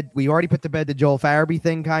put to bed. We already put to bed the Joel Farabee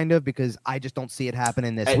thing, kind of, because I just don't see it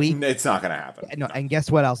happening this week. It's not going to happen. No, and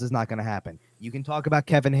guess what else is not going to happen? You can talk about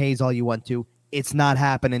Kevin Hayes all you want to. It's not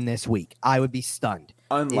happening this week. I would be stunned.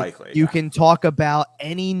 Unlikely. You can talk about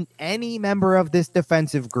any member of this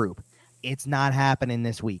defensive group. It's not happening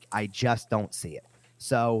this week. I just don't see it.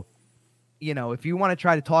 So, if you want to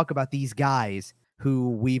try to talk about these guys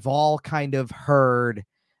who we've all kind of heard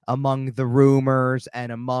among the rumors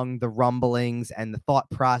and among the rumblings and the thought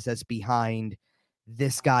process behind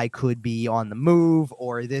this guy could be on the move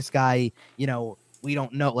or this guy, we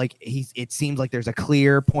don't know. Like it seems like there's a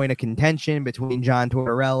clear point of contention between John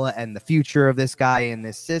Tortorella and the future of this guy in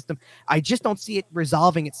this system. I just don't see it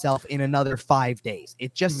resolving itself in another 5 days.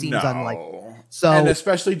 It just seems unlikely. So, and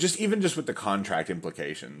especially just with the contract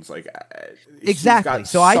implications, like exactly.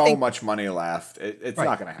 He's got I think much money left. It's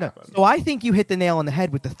not going to happen. No. So I think you hit the nail on the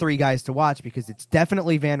head with the three guys to watch because it's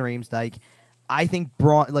definitely Van Riemsdyk. I think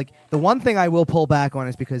Braun. Like the one thing I will pull back on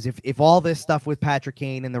is because if all this stuff with Patrick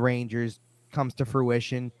Kane and the Rangers comes to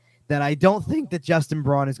fruition, then I don't think that Justin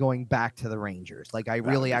Braun is going back to the Rangers. Like I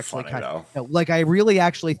really actually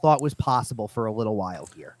thought was possible for a little while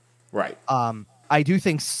here. Right. I do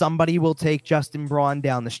think somebody will take Justin Braun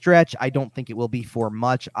down the stretch. I don't think it will be for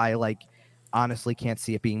much. I honestly can't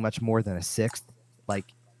see it being much more than a sixth. Like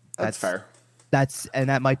that's fair. And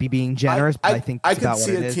that might be being generous, but I think that's about what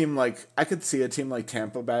it is. I could see a team like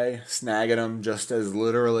Tampa Bay snagging him just as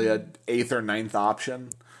literally an 8th or 9th option.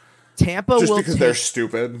 Tampa just because they're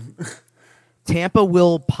stupid. Tampa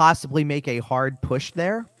will possibly make a hard push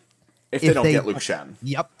there if they don't get Luke Shen.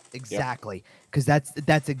 Yep, exactly. Because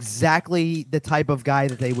that's exactly the type of guy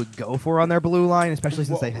that they would go for on their blue line, especially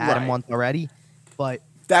since they've had him once already. But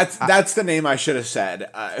that's the name I should have said.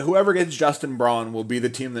 Whoever gets Justin Braun will be the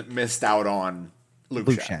team that missed out on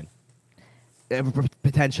Luke Shen.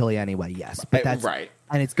 Potentially, anyway. Yes, but that's right.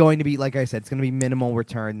 And it's going to be, like I said, it's going to be minimal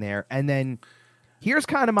return there, and then. Here's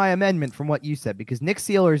kind of my amendment from what you said, because Nick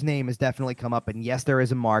Seeler's name has definitely come up, and yes, there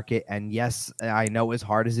is a market, and yes, I know as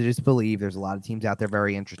hard as it is to believe, there's a lot of teams out there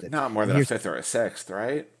very interested. Not more than a 5th or a 6th,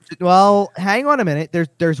 right? Well, hang on a minute.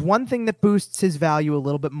 There's one thing that boosts his value a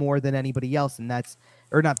little bit more than anybody else, and that's,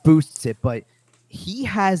 or not boosts it, but he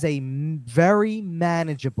has a very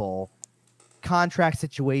manageable contract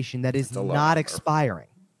situation that is not expiring.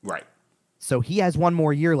 Right. So he has one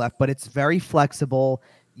more year left, but it's very flexible.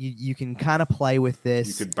 You can kind of play with this.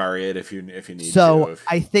 You could bury it if you need to. So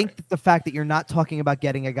I think that the fact that you're not talking about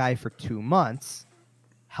getting a guy for 2 months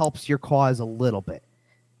helps your cause a little bit.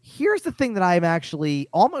 Here's the thing that I'm actually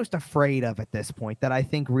almost afraid of at this point that I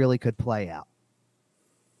think really could play out.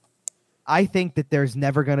 I think that there's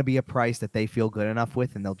never going to be a price that they feel good enough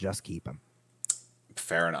with, and they'll just keep him.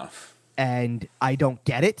 Fair enough. And I don't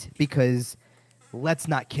get it because... Let's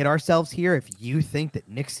not kid ourselves here. If you think that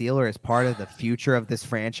Nick Seeler is part of the future of this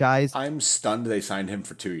franchise... I'm stunned they signed him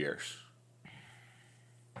for 2 years.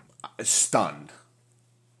 Stunned.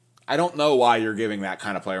 I don't know why you're giving that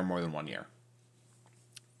kind of player more than 1 year.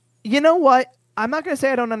 You know what? I'm not going to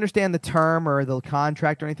say I don't understand the term or the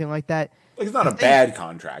contract or anything like that. Like, it's not a bad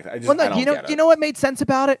contract. I don't get it. You know what made sense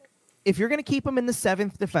about it? If you're going to keep him in the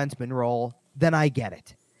 7th defenseman role, then I get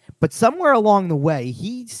it. But somewhere along the way,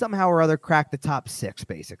 he somehow or other cracked the top 6,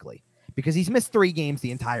 basically. because he's missed 3 games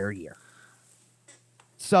the entire year.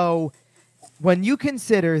 So when you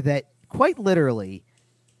consider that, quite literally,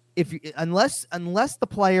 unless the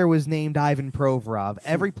player was named Ivan Provorov,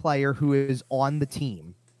 every player who is on the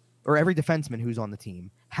team, or every defenseman who's on the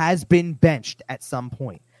team, has been benched at some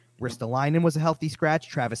point. Ristolainen was a healthy scratch.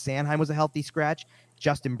 Travis Sanheim was a healthy scratch.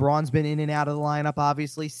 Justin Braun's been in and out of the lineup,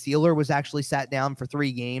 obviously. Sealer was actually sat down for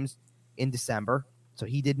 3 games in December, so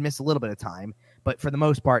he did miss a little bit of time, but for the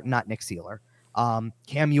most part, not Nick Sealer.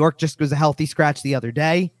 Cam York just was a healthy scratch the other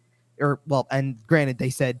day. And granted, they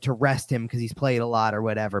said to rest him because he's played a lot or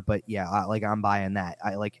whatever, but yeah, I'm buying that.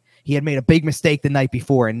 He had made a big mistake the night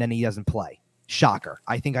before, and then he doesn't play. Shocker.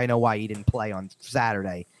 I think I know why he didn't play on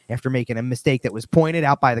Saturday after making a mistake that was pointed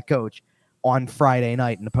out by the coach on Friday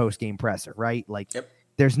night in the post-game presser, right?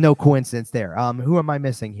 There's no coincidence there. Who am I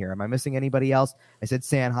missing here? Am I missing anybody else? I said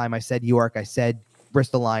Sanheim. I said York. I said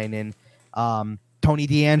Ristolainen. Tony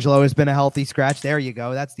DeAngelo has been a healthy scratch. There you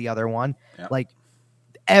go. That's the other one. Yep.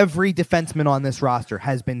 Every defenseman on this roster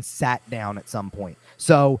has been sat down at some point.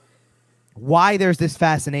 So why there's this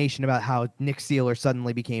fascination about how Nick Sealer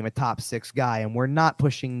suddenly became a top 6 guy, and we're not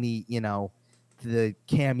pushing the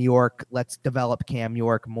Cam York, let's develop Cam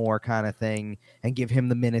York more kind of thing and give him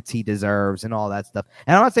the minutes he deserves and all that stuff.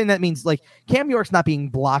 And I'm not saying that means Cam York's not being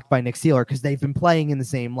blocked by Nick Sealer because they've been playing in the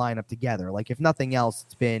same lineup together. If nothing else,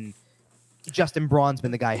 it's been Justin Braun's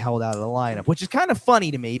been the guy held out of the lineup, which is kind of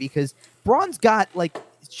funny to me because Braun's got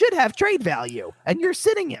should have trade value, and you're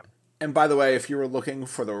sitting him. And by the way, if you were looking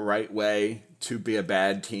for the right way to be a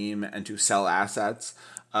bad team and to sell assets,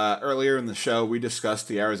 earlier in the show, we discussed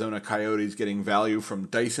the Arizona Coyotes getting value from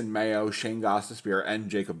Dyson Mayo, Shane Gostisbehere, and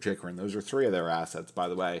Jacob Chikrin. Those are 3 of their assets, by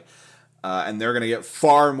the way. And they're going to get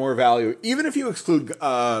far more value, even if you exclude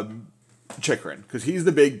Chikrin, because he's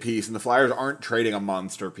the big piece, and the Flyers aren't trading a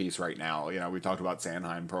monster piece right now. We talked about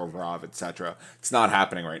Sanheim, Provorov, etc. It's not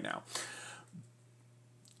happening right now.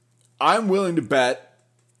 I'm willing to bet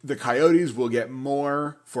the Coyotes will get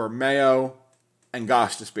more for Mayo and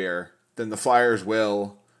Gostisbehere than the Flyers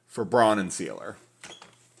will for Braun and Sealer.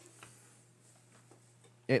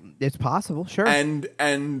 It's possible, sure.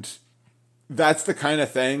 And that's the kind of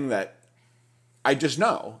thing that I just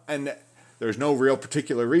know. And there's no real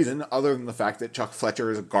particular reason other than the fact that Chuck Fletcher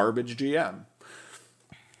is a garbage GM.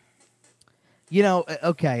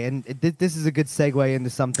 Okay, and this is a good segue into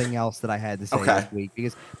something else that I had to say this week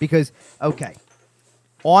because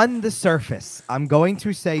on the surface, I'm going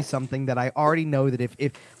to say something that I already know that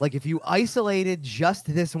if you isolated just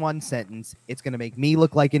this one sentence, it's going to make me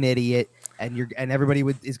look like an idiot, and everybody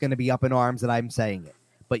is going to be up in arms that I'm saying it.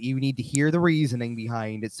 But you need to hear the reasoning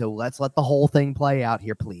behind it. So let's let the whole thing play out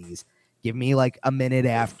here, please. Give me a minute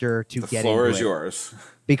after to get into it. The floor is yours.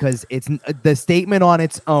 Because the statement on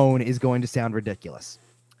its own is going to sound ridiculous.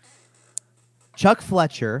 Chuck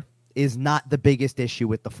Fletcher is not the biggest issue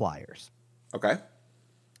with the Flyers. Okay.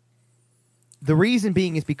 The reason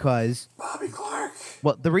being is because Bobby Clark.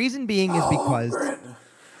 Well, the reason being is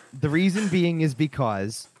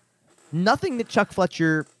because nothing that Chuck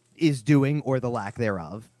Fletcher is doing, or the lack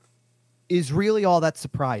thereof, is really all that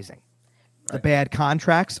surprising. The bad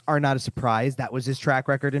contracts are not a surprise. That was his track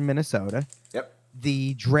record in Minnesota. Yep.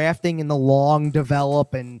 The drafting and the long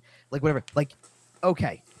develop and whatever.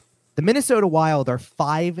 Okay. The Minnesota Wild are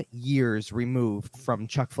 5 years removed from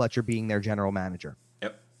Chuck Fletcher being their general manager.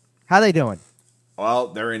 Yep. How they doing? Well,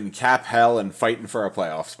 they're in cap hell and fighting for a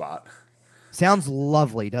playoff spot. Sounds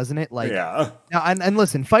lovely, doesn't it? Yeah. Now, and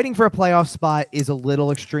listen, fighting for a playoff spot is a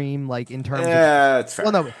little extreme, in terms of... Yeah, it's fair.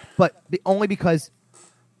 Well, no, but only because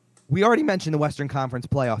we already mentioned the Western Conference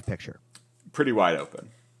playoff picture. Pretty wide open.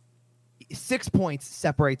 6 points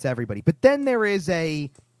separates everybody. But then there is a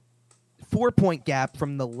 4-point gap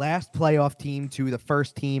from the last playoff team to the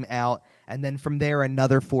first team out, and then from there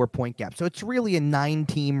another 4-point gap. So it's really a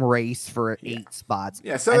 9-team race for 8 spots.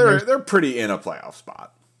 Yeah, so they're pretty in a playoff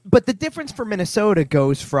spot. But the difference for Minnesota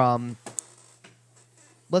goes from,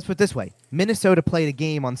 let's put it this way, Minnesota played a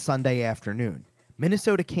game on Sunday afternoon.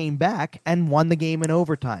 Minnesota came back and won the game in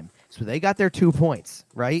overtime. So they got their 2 points,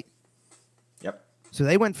 right? Yep. So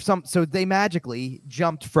they magically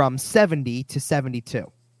jumped from 70 to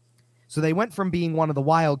 72. So they went from being one of the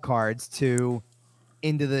wild cards to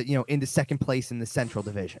into second place in the Central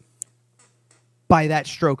Division by that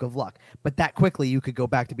stroke of luck. But that quickly you could go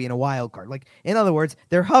back to being a wild card. In other words,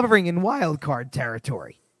 they're hovering in wild card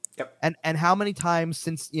territory. Yep. And how many times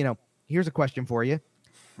since, here's a question for you.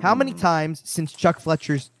 How many times since Chuck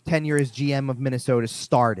Fletcher's tenure as GM of Minnesota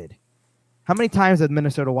started, how many times have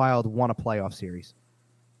Minnesota Wild won a playoff series?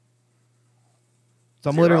 So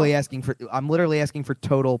I'm literally asking for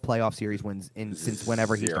total playoff series wins since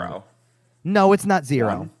whenever he started. No, it's not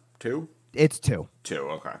 0. 1, 2? It's 2. 2,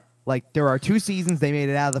 okay. Like, there are 2 seasons they made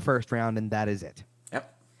it out of the first round, and that is it.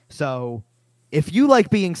 Yep. So if you like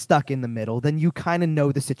being stuck in the middle, then you kind of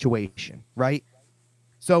know the situation, right?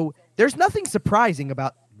 So there's nothing surprising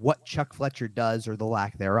about what Chuck Fletcher does or the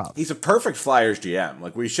lack thereof. He's a perfect Flyers GM.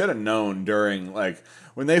 Like, we should have known during, like,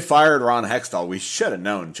 when they fired Ron Hextall, we should have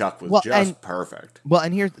known Chuck was perfect. Well,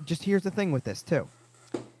 and here's the thing with this, too.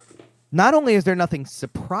 Not only is there nothing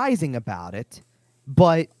surprising about it,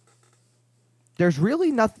 but there's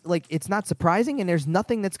really nothing, like, it's not surprising, and there's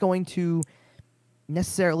nothing that's going to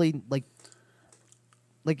necessarily, like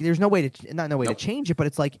there's no way to, not no way to change it, but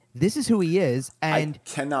it's like, this is who he is, and... I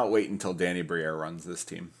cannot wait until Danny Briere runs this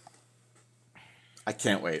team. I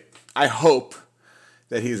can't wait. I hope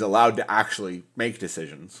that he's allowed to actually make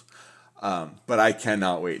decisions, but I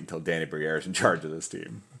cannot wait until Danny Briere is in charge of this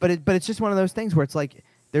team. But it's just one of those things where it's like,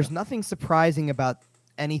 there's nothing surprising about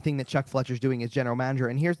anything that Chuck Fletcher's doing as general manager,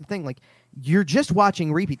 and here's the thing, like, you're just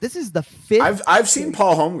watching repeat. This is the 5th... I've seen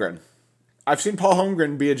Paul Holmgren. I've seen Paul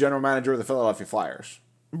Holmgren be a general manager of the Philadelphia Flyers.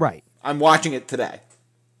 Right. I'm watching it today.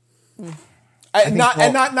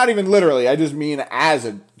 Not even literally. I just mean as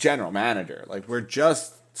a general manager. Like, we're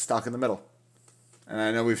just stuck in the middle. And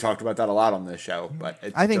I know we've talked about that a lot on this show, but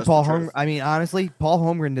it's I think honestly, Paul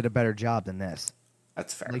Holmgren did a better job than this.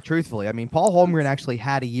 That's fair. Like, truthfully, I mean, Paul Holmgren actually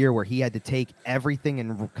had a year where he had to take everything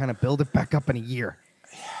and kind of build it back up in a year,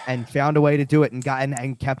 and found a way to do it,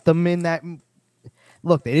 and kept them in that.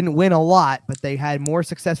 Look, they didn't win a lot, but they had more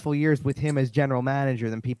successful years with him as general manager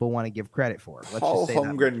than people want to give credit for. Paul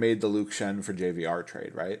Holmgren made the Luke Shen for JVR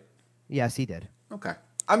trade, right? Yes, he did. Okay.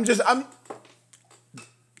 I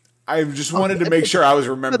just wanted to make sure I was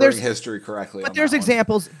remembering history correctly. But there's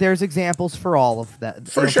examples. There's examples for all of that.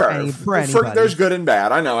 For sure. For anybody. There's good and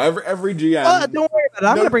bad. I know every GM. Don't worry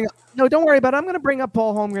about it. Don't worry about it. I'm going to bring up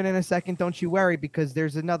Paul Holmgren in a second. Don't you worry, because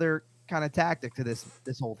there's another kind of tactic to this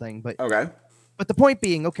whole thing. But okay. But the point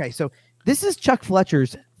being, okay, so this is Chuck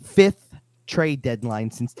Fletcher's 5th trade deadline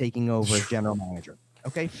since taking over as general manager.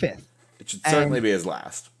 Okay, 5th. It should certainly be his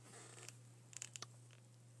last.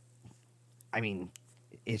 I mean,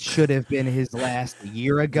 it should have been his last a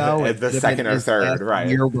year ago. The second or third, right?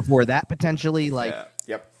 Year before that, potentially. Like, yeah.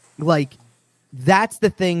 Yep. Like, that's the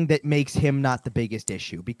thing that makes him not the biggest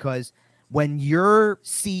issue, because when your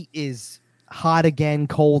seat is hot again,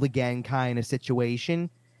 cold again kind of situation,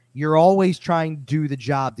 you're always trying to do the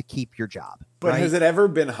job to keep your job. But has it ever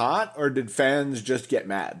been hot, or did fans just get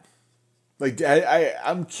mad? Like,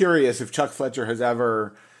 I'm curious if Chuck Fletcher has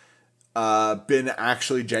ever been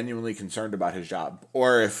actually genuinely concerned about his job,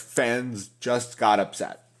 or if fans just got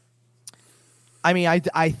upset. I mean,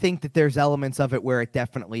 I think that there's elements of it where it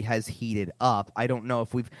definitely has heated up. I don't know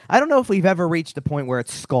if we've ever reached a point where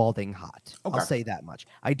it's scalding hot. Okay. I'll say that much.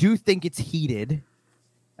 I do think it's heated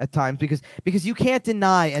at times, because you can't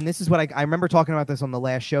deny, and this is what I remember talking about this on the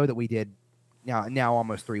last show that we did now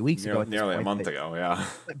almost 3 weeks ago. Nearly a month ago, yeah.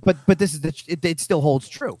 But this is it still holds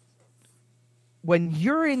true. When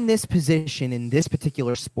you're in this position in this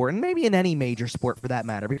particular sport, and maybe in any major sport for that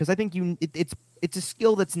matter, because I think it's a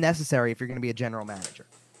skill that's necessary if you're going to be a general manager.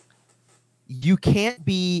 You can't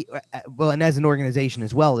be, well, and as an organization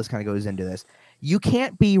as well, this kind of goes into this, you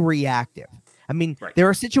can't be reactive. I mean, right. There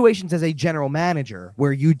are situations as a general manager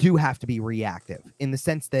where you do have to be reactive, in the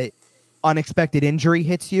sense that unexpected injury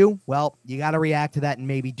hits you. Well, you got to react to that and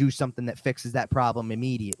maybe do something that fixes that problem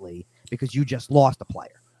immediately, because you just lost a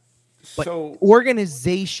player. But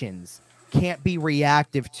organizations can't be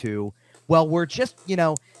reactive to, well, we're just,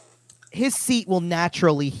 his seat will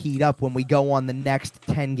naturally heat up when we go on the next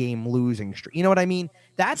 10-game losing streak. You know what I mean?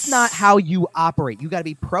 That's not how you operate. You got to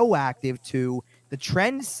be proactive to, the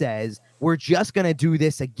trend says we're just going to do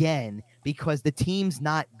this again because the team's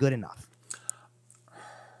not good enough.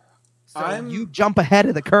 So you jump ahead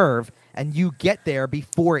of the curve and you get there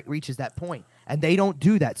before it reaches that point. And they don't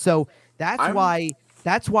do that. So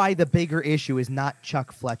that's why the bigger issue is not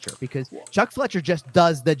Chuck Fletcher, because Chuck Fletcher just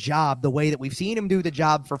does the job the way that we've seen him do the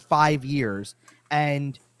job for 5 years.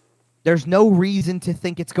 And there's no reason to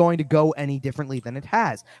think it's going to go any differently than it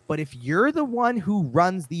has. But if you're the one who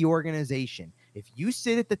runs the organization, if you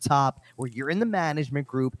sit at the top where you're in the management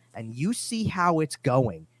group and you see how it's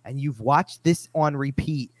going and you've watched this on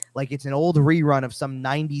repeat like it's an old rerun of some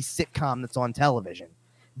 90s sitcom that's on television,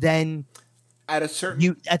 then at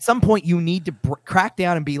some point you need to crack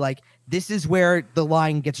down and be like, this is where the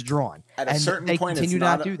line gets drawn. At a certain point, continue to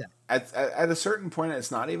not do that. At a certain point,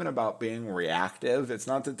 it's not even about being reactive. It's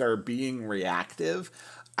not that they're being reactive.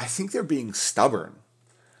 I think they're being stubborn.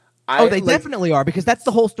 They definitely are, because that's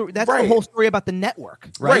the whole story. That's the whole story about the network,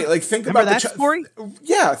 right? Like, think Remember about that story.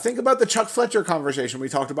 Yeah, think about the Chuck Fletcher conversation we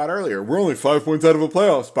talked about earlier. We're only 5 points out of a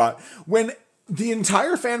playoff spot. When the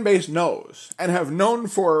entire fan base knows and have known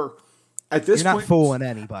for at this You're point, not fooling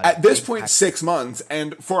anybody. At this point, 6 months,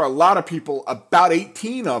 and for a lot of people, about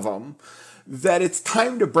 18 of them, that it's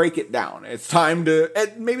time to break it down. It's time to,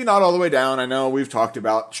 maybe not all the way down. I know we've talked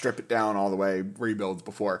about strip it down all the way, rebuilds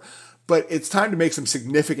before. But it's time to make some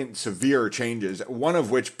significant, severe changes, one of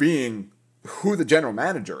which being who the general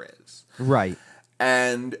manager is. Right.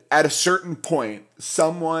 And at a certain point,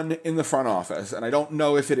 someone in the front office, and I don't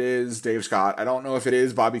know if it is Dave Scott, I don't know if it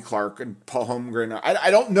is Bobby Clark and Paul Holmgren,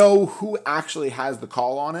 I don't know who actually has the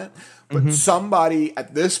call on it, but somebody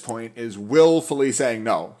at this point is willfully saying,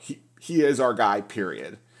 no, he is our guy,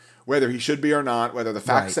 period. Whether he should be or not, whether the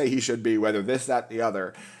facts say he should be, whether this, that, the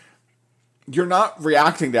other. You're not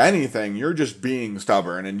reacting to anything. You're just being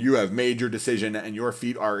stubborn, and you have made your decision, and your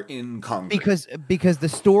feet are in concrete. Because the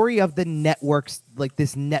story of the networks, like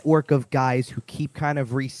this network of guys who keep kind of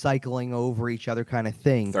recycling over each other, kind of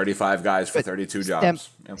thing. 35 guys for 32 jobs.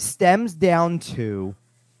 Stems down to,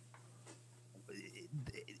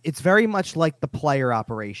 it's very much like the player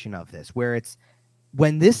operation of this, where it's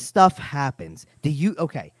when this stuff happens. Do you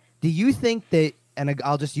think that? And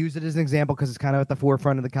I'll just use it as an example because it's kind of at the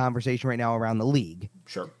forefront of the conversation right now around the league.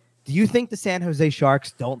 Sure. Do you think the San Jose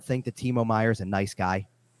Sharks don't think that Timo Meier's a nice guy?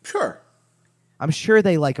 Sure. I'm sure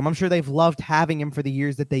they like him. I'm sure they've loved having him for the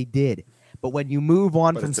years that they did. But when you move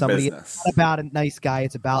on from somebody, it's not about a nice guy.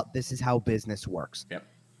 It's about this is how business works. Yep.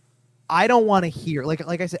 I don't want to hear, like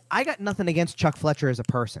I said, I got nothing against Chuck Fletcher as a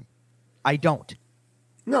person. I don't.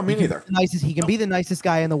 No, me neither. He can be the nicest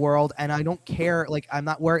guy in the world, and I don't care. Like, I'm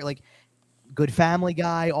not worried. Like, good family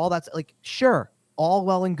guy, all that's like, sure, all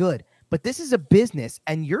well and good. But this is a business,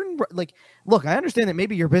 and you're like, look, I understand that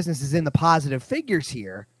maybe your business is in the positive figures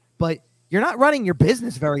here, but you're not running your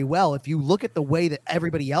business very well if you look at the way that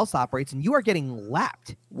everybody else operates, and you are getting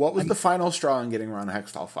lapped. What was the final straw in getting Ron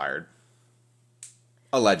Hextall fired?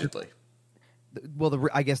 Allegedly. Well,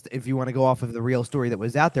 I guess if you want to go off of the real story that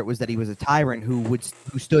was out there, it was that he was a tyrant who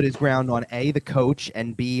stood his ground on A, the coach,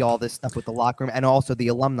 and B, all this stuff with the locker room, and also the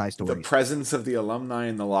alumni stories. The presence of the alumni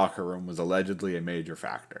in the locker room was allegedly a major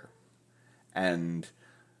factor. And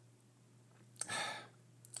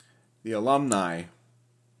the alumni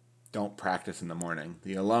don't practice in the morning.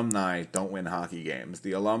 The alumni don't win hockey games.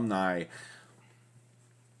 The alumni...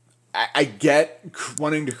 I get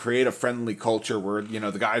wanting to create a friendly culture where,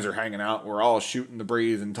 the guys are hanging out, we're all shooting the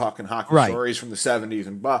breeze and talking hockey stories from the 70s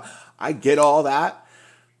and blah. I get all that.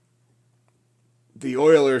 The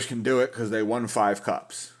Oilers can do it because they won 5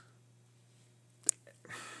 cups.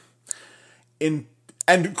 And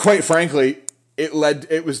quite frankly, it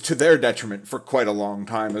was to their detriment for quite a long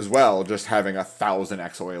time as well, just having 1,000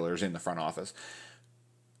 ex-Oilers in the front office.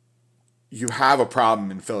 You have a problem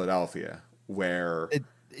in Philadelphia where...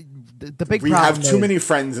 The big we problem have too many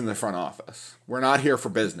friends in the front office. We're not here for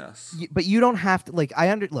business. But you don't have to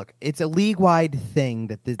look. It's a league-wide thing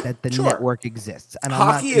that the network exists. And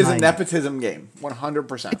hockey is a nepotism game,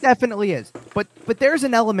 100%. It definitely is. But there's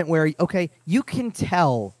an element where you can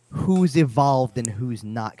tell who's evolved and who's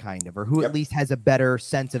not, kind of, or who at least has a better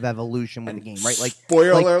sense of evolution with the game, right? Like,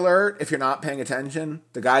 spoiler alert, if you're not paying attention,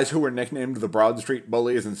 the guys who were nicknamed the Broad Street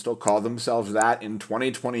Bullies and still call themselves that in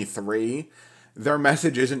 2023. Their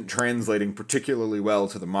message isn't translating particularly well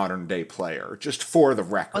to the modern day player, just for the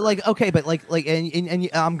record. But and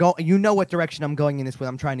I'm going. What direction I'm going in this with?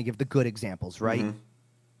 I'm trying to give the good examples, right? Mm-hmm.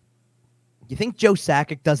 You think Joe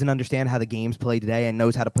Sakic doesn't understand how the game's played today and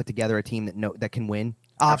knows how to put together a team that can win?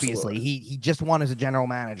 Obviously, he just won as a general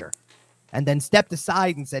manager, and then stepped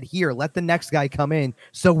aside and said, "Here, let the next guy come in,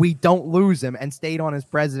 so we don't lose him," and stayed on as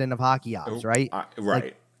president of hockey ops, right?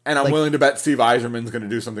 Right. And I'm willing to bet Steve Yzerman's going to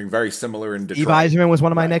do something very similar in Detroit. Steve Yzerman was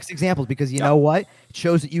one of my next examples because you know what? It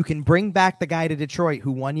shows that you can bring back the guy to Detroit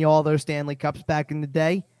who won you all those Stanley Cups back in the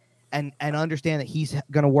day and understand that he's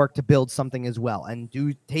going to work to build something as well and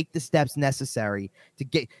take the steps necessary to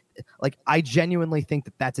get – I genuinely think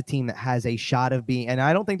that that's a team that has a shot of being – and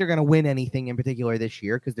I don't think they're going to win anything in particular this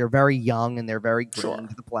year because they're very young and they're very green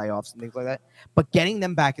to the playoffs and things like that. But getting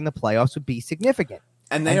them back in the playoffs would be significant.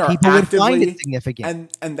 And they are actively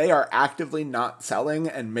significant. And they are actively not selling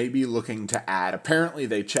and maybe looking to add. Apparently,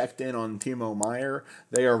 they checked in on Timo Meier.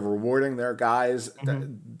 They are rewarding their guys.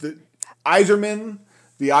 Mm-hmm.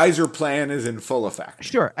 The Yzer plan is in full effect.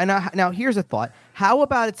 Sure. And now here's a thought. How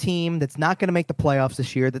about a team that's not going to make the playoffs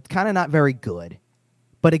this year, that's kind of not very good,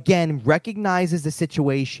 but again, recognizes the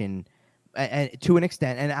situation to an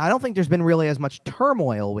extent, and I don't think there's been really as much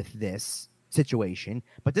turmoil with this situation,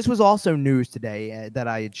 but this was also news today that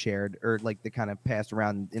I had shared or like that kind of passed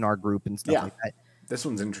around in our group and stuff like that. This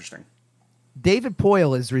one's interesting. David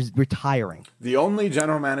Poyle is retiring. The only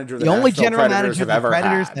general manager the Predators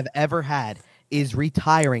have ever had is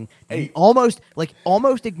retiring. Hey. Almost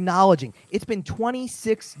acknowledging it's been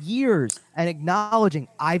 26 years and acknowledging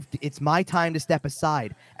it's my time to step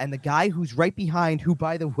aside. And the guy who's right behind, who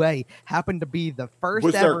by the way happened to be the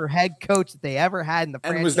first ever head coach that they ever had in the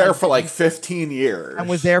franchise, and was there for like 15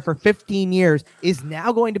 years, is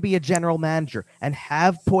now going to be a general manager and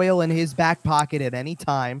have Poyle in his back pocket at any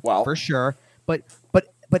time, for sure. But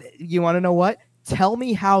you want to know what? Tell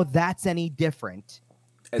me how that's any different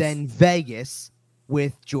than Vegas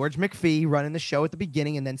with George McPhee running the show at the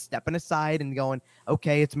beginning and then stepping aside and going,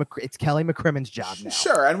 okay, it's Kelly McCrimmon's job now.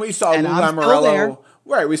 Sure, and we saw Lou Lamoriello.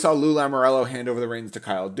 Right, we saw Lou Lamoriello hand over the reins to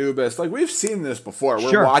Kyle Dubas. Like, we've seen this before.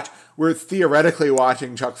 We're theoretically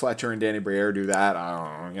watching Chuck Fletcher and Danny Briere do that.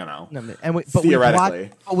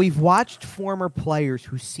 Theoretically. We've watched former players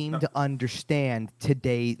who seem to understand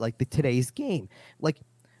today's game. Like,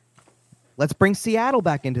 let's bring Seattle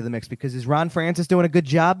back into the mix because is Ron Francis doing a good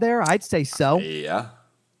job there? I'd say so. Yeah.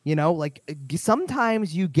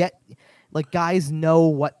 Sometimes you get guys know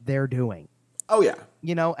what they're doing. Oh yeah.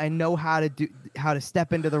 And know how to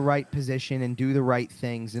step into the right position and do the right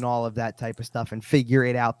things and all of that type of stuff and figure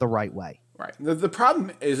it out the right way. Right. The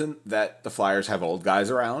problem isn't that the Flyers have old guys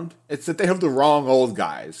around. It's that they have the wrong old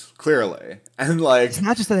guys, clearly. And it's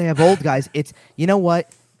not just that they have old guys. It's one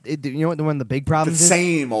of the big problems is?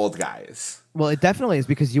 Same old guys. Well, it definitely is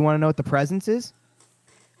because you want to know what the presence is?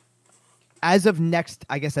 As of next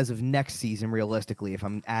season, realistically, if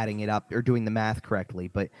I'm adding it up or doing the math correctly,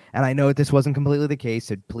 and I know this wasn't completely the case,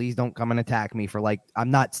 so please don't come and attack me for I'm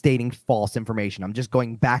not stating false information. I'm just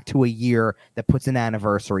going back to a year that puts an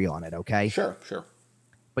anniversary on it, okay? Sure.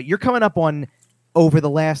 But you're coming up on, over the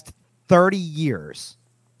last 30 years,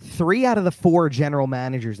 3 out of the 4 general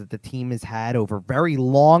managers that the team has had over very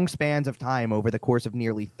long spans of time over the course of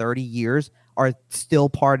nearly 30 years are still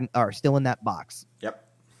in that box. Yep.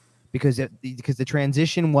 Because the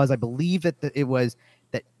transition was, I believe that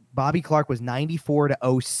that Bobby Clark was 94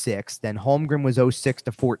 to 06, then Holmgren was 06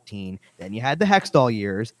 to 14, then you had the Hextall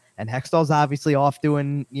years, and Hextall's obviously off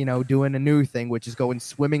doing a new thing, which is going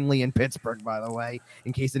swimmingly in Pittsburgh, by the way,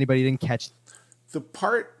 in case anybody didn't catch. The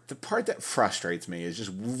part that frustrates me is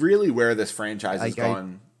just really where this franchise has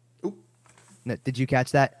gone. No, did you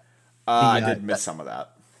catch that? I did miss some of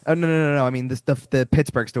that. Oh no! I mean, the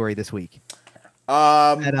Pittsburgh story this week. Which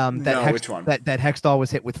one? That Hextall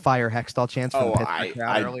was hit with fire Hextall chants from the Pittsburgh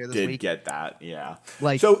crowd earlier this week. I did get that, yeah.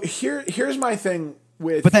 So here's my thing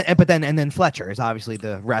with. But then Fletcher is obviously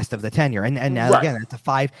the rest of the tenure, and now again it's a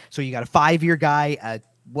 5. So you got a 5-year guy.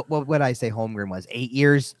 What did I say? Holmgren was 8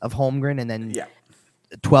 years of Holmgren, and then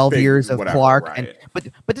 12 years of Clark. Right. But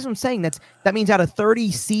this is what I'm saying. That means out of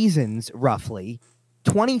 30 seasons, roughly,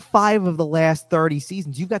 25 of the last 30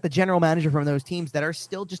 seasons, you've got the general manager from those teams that are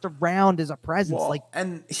still just around as a presence.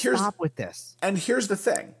 Stop with this. And here's the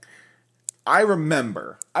thing. I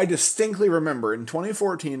distinctly remember in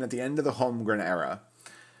 2014 at the end of the Holmgren era,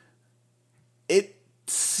 it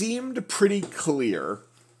seemed pretty clear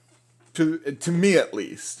to me at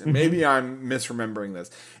least, and maybe I'm misremembering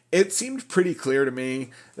this. It seemed pretty clear to me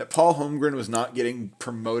that Paul Holmgren was not getting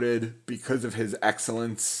promoted because of his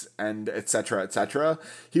excellence and et cetera, et cetera.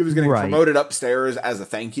 He was getting promoted upstairs as a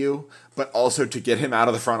thank you, but also to get him out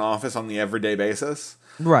of the front office on the everyday basis.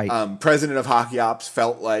 Right. President of Hockey Ops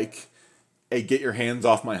felt like a get your hands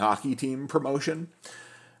off my hockey team promotion.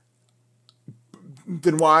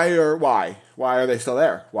 Then why are they still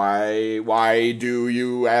there? Why do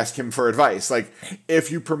you ask him for advice?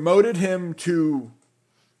 If you promoted him to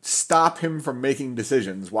stop him from making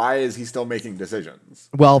decisions, why is he still making decisions?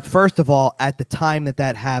 Well, first of all, at the time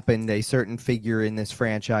that happened, a certain figure in this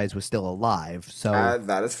franchise was still alive. So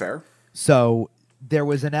that is fair. So there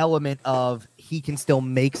was an element of he can still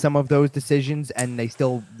make some of those decisions, and they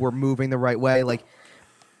still were moving the right way.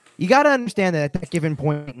 You got to understand that at that given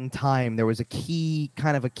point in time, there was a key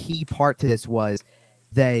part to this was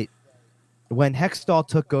that when Hextall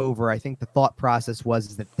took over, I think the thought process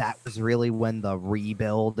was that was really when the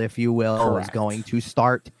rebuild, if you will, was going to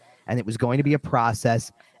start, and it was going to be a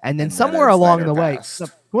process. And then somewhere along the way,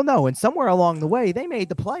 somewhere along the way, they made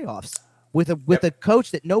the playoffs with a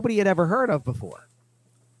coach that nobody had ever heard of before.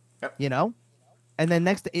 Yep. And then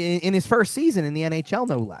next in his first season in the NHL,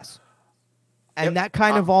 no less. And that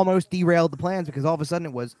kind of almost derailed the plans because all of a sudden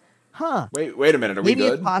it was, Wait a minute, are we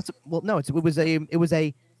good? It's possible. Well, no, it was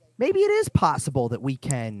a. Maybe it is possible that we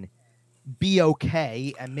can be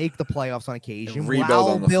okay and make the playoffs on occasion and rebuild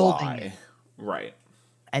on the fly. Right.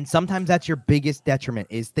 And sometimes that's your biggest detriment,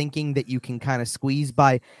 is thinking that you can kind of squeeze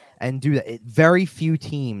by and do that. Very few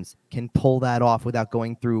teams can pull that off without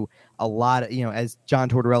going through a lot of, as John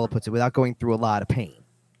Tortorella puts it, without going through a lot of pain.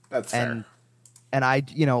 That's fair. And I,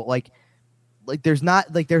 there's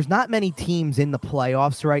not many teams in the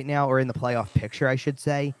playoffs right now, or in the playoff picture, I should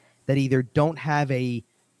say, that either don't have I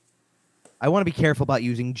want to be careful about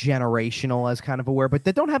using generational as kind of a word, but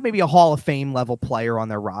that don't have maybe a Hall of Fame level player on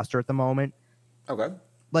their roster at the moment. Okay.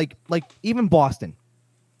 Like even Boston.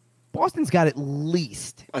 Boston's got at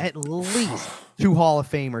least 2 Hall of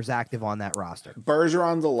Famers active on that roster.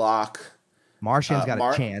 Bergeron's a lock. Marchand's got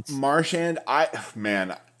a chance. Marchand, I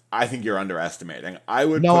think you're underestimating. I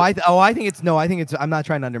would. I think it's. I'm not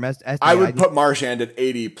trying to underestimate. I would put Marchand at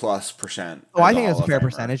 80+%. Oh, I think that's a fair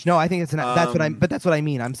percentage. No, I think it's not. That's what I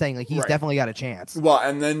mean. I'm saying he's definitely got a chance. Well,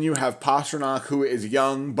 and then you have Pastrnak, who is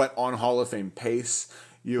young but on Hall of Fame pace.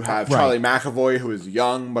 You have Charlie McAvoy, who is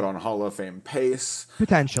young but on Hall of Fame pace.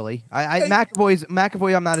 Potentially,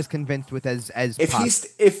 McAvoy. I'm not as convinced with as if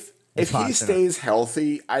he stays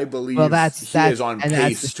healthy, I believe he is on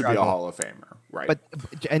pace to be a Hall of Famer. Right.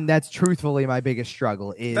 And that's truthfully my biggest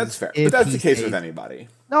struggle. That's fair. But that's the case with anybody.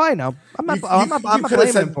 No, I know. I'm not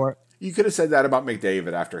blaming him for it. You could have said that about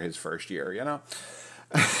McDavid after his first year.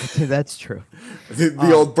 That's true.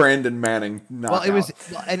 The old Brandon Manning knockout. Well, it was,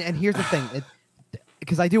 and here's the thing.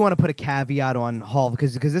 Because I do want to put a caveat on Hall,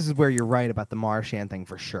 because this is where you're right about the Marchand thing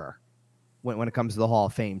for sure when it comes to the Hall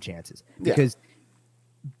of Fame chances. Because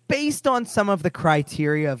based on some of the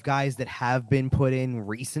criteria of guys that have been put in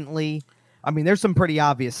recently, I mean, there's some pretty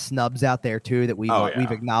obvious snubs out there too that we've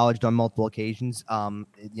acknowledged on multiple occasions. Alex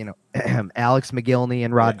McGillney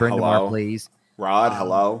and Rod Brindamore, please. Rod,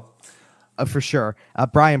 hello. For sure.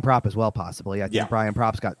 Brian Propp as well, possibly. I think Brian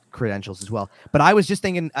Propp's got credentials as well. But I was just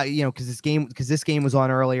thinking, because this game was on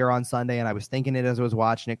earlier on Sunday, and I was thinking it as I was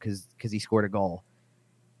watching it because he scored a goal.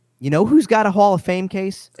 You know who's got a Hall of Fame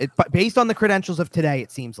case? Based on the credentials of today,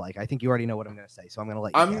 it seems like. I think you already know what I'm going to say, so I'm going to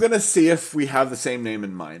let you I'm going to see if we have the same name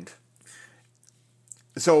in mind.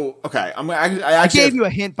 So, okay, I gave you a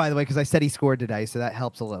hint, by the way, because I said he scored today, so that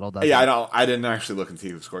helps a little. Yeah, I know. I didn't actually look and see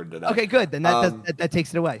who scored today. Okay, good. Then that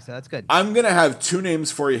takes it away, so that's good. I'm going to have 2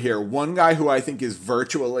 names for you here. One guy who I think is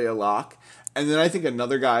virtually a lock, and then I think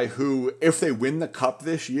another guy who, if they win the Cup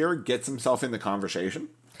this year, gets himself in the conversation.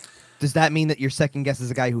 Does that mean that your second guess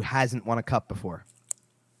is a guy who hasn't won a Cup before?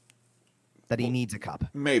 That he needs a Cup?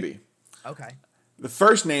 Maybe. Okay. The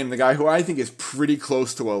first name, the guy who I think is pretty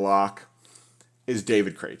close to a lock, is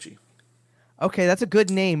David Krejci. Okay, that's a good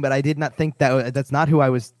name, but I did not think that's not who I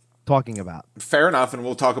was talking about. Fair enough, and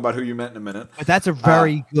we'll talk about who you meant in a minute. But that's a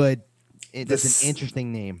very good. That's an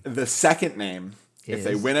interesting name. The second name, if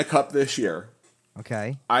they win a Cup this year,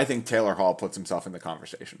 okay, I think Taylor Hall puts himself in the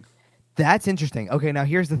conversation. That's interesting. Okay, now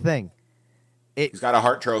here's the thing. He's got a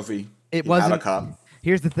Hart Trophy. It wasn't a Cup.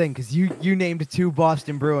 Here's the thing, because you named 2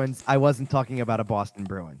 Boston Bruins. I wasn't talking about a Boston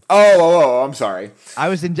Bruin. Oh, I'm sorry. I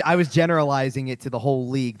was generalizing it to the whole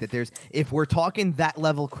league, that if we're talking that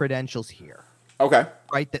level credentials here. Okay.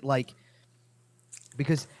 Right, that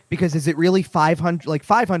because is it really 500? Like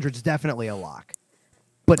 500 is definitely a lock.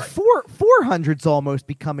 But 400's almost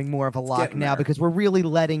becoming more of a lock now, because we're really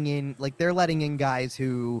they're letting in guys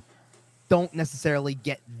who don't necessarily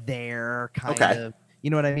get there kind of. You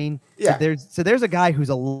know what I mean? Yeah. So there's a guy who's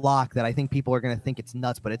a lock that I think people are going to think it's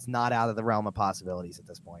nuts, but it's not out of the realm of possibilities at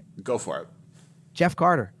this point. Go for it. Jeff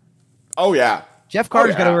Carter. Oh, yeah. Jeff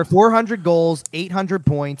Carter's got over 400 goals, 800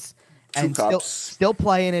 points, and still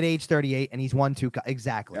playing at age 38, and he's won 2 cups.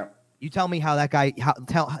 Exactly. Yeah. You tell me how that guy.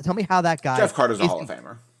 Tell me how that guy. Jeff Carter's a Hall of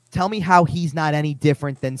Famer. Tell me how he's not any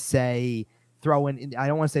different than, say, throwing. I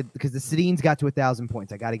don't want to say, because the Sedin's got to 1,000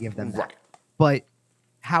 points. I got to give them that. Right. But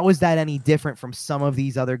how is that any different from some of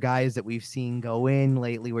these other guys that we've seen go in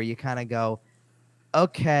lately, where you kind of go,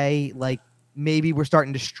 okay, like maybe we're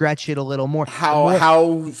starting to stretch it a little more.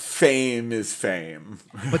 How fame is fame.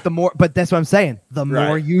 But that's what I'm saying. The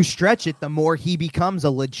more you stretch it, the more he becomes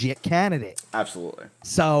a legit candidate. Absolutely.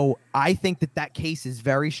 So I think that case is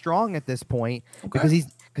very strong at this point, because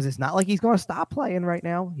it's not like he's going to stop playing right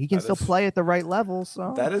now. He can still play at the right level.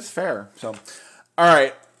 So that is fair. So, all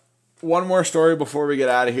right. One more story before we get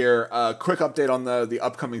out of here. Quick update on the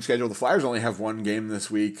upcoming schedule. The Flyers only have 1 game this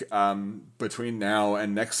week between now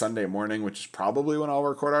and next Sunday morning, which is probably when we'll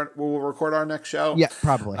record our next show. Yeah,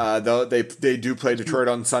 probably. Though they do play Detroit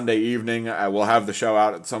on Sunday evening. We'll have the show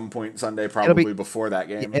out at some point Sunday, probably before that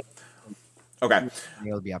game. Okay.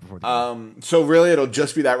 It'll be out before the game. So really, it'll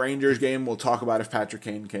just be that Rangers game. We'll talk about if Patrick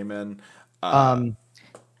Kane came in.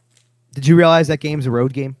 Did you realize that game's a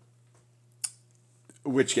road game?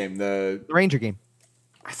 Which game? The Ranger game.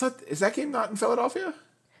 I thought, is that game not in Philadelphia?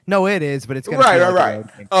 No, it is, but it's going to be right.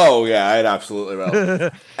 Oh yeah, it absolutely will.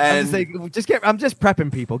 And I'm just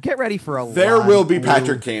prepping people. Get ready for a. There will be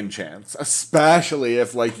Patrick Kane chance, especially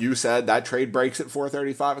if, like you said, that trade breaks at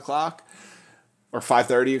 4:30, 5 o'clock, or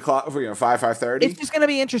 5:30 o'clock. 5:30. It's just going to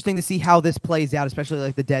be interesting to see how this plays out, especially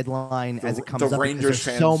like the deadline as it comes up. Rangers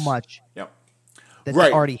fans, so much. Yep. That's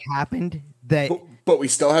already happened. But we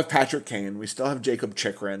still have Patrick Kane. We still have Jacob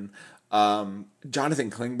Chikrin. Jonathan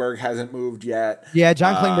Klingberg hasn't moved yet. Yeah,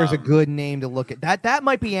 John Klingberg's a good name to look at. That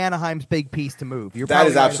might be Anaheim's big piece to move. That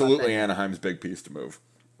is absolutely Anaheim's big piece to move.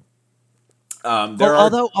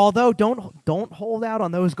 Although don't hold out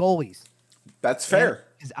on those goalies. That's fair.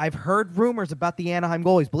 I've heard rumors about the Anaheim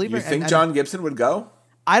goalies. You think John Gibson would go?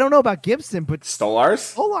 I don't know about Gibson, but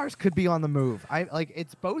Stolarz could be on the move.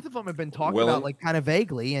 It's both of them have been talked about like kind of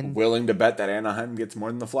vaguely and willing to bet that Anaheim gets more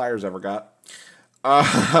than the Flyers ever got.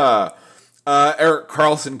 Erik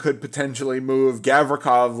Karlsson could potentially move.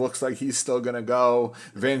 Gavrikov looks like he's still going to go.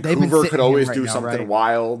 Vancouver could always do something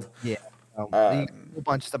wild. Yeah, a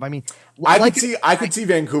bunch of stuff. I mean, I could see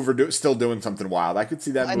Vancouver still doing something wild. I could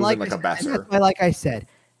see them moving like a Besser. Like I said,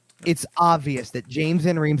 it's obvious that James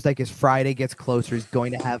Van Riemsdyk, as Friday gets closer, is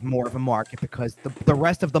going to have more of a market because the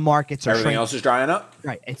rest of the markets are everything else is drying up.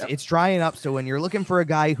 Right, it's drying up. So when you're looking for a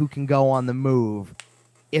guy who can go on the move,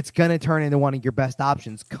 it's going to turn into one of your best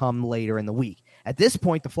options come later in the week. At this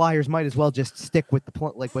point, the Flyers might as well just stick with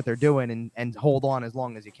what they're doing and hold on as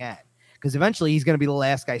long as you can. Because eventually he's going to be the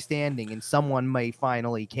last guy standing and someone may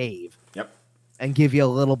finally cave. Yep. And give you a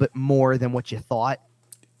little bit more than what you thought.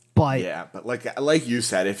 But yeah, but like you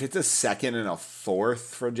said, if it's a second and a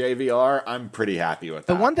fourth for JVR, I'm pretty happy with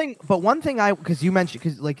that. One thing because you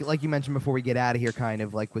mentioned like you mentioned before we get out of here, kind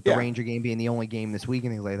of like with the Ranger game being the only game this week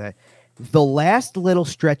and things like that. The last little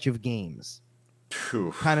stretch of games,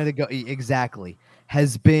 kind of to go exactly,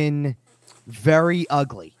 has been very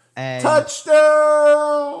ugly. And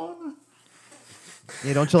touchdown!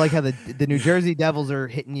 Yeah, don't you like how the New Jersey Devils are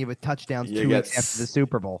hitting you with touchdowns 2 weeks after the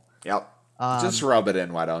Super Bowl? Yep. Just rub it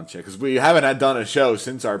in, why don't you? Because we haven't done a show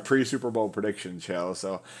since our pre-Super Bowl prediction show,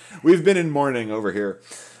 so we've been in mourning over here.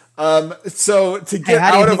 So to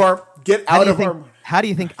how do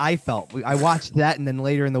you think I felt? I watched that, and then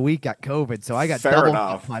later in the week got COVID, so I got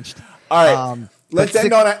punched. All right, let's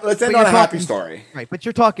end on a happy story. Right, but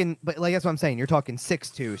you're talking, but like that's what I'm saying. You're talking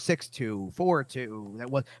 6-2, 6-2, 4-2. That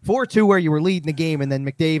was 4-2 where you were leading the game, and then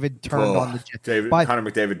McDavid turned on the Connor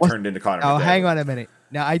McDavid turned into Connor. Oh, McDavid. hang on a minute.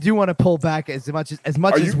 Now I do want to pull back as much as it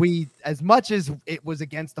was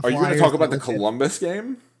against the Flyers. Are you going to talk about the Columbus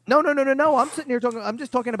game? No. I'm sitting here talking. I'm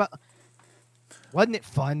just talking about. Wasn't it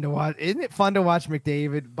fun to watch? Isn't it fun to watch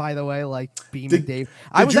McDavid? By the way, McDavid.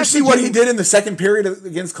 Did you see what he did in the second period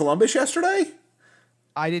against Columbus yesterday?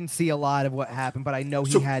 I didn't see a lot of what happened, but I know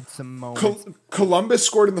he had some moments. Columbus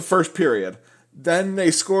scored in the first period. Then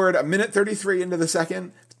they scored a minute 33 into the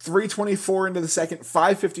second, 3:24 into the second,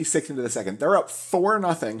 5:56 into the second. They're up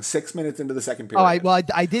 4-0, 6 minutes into the second period.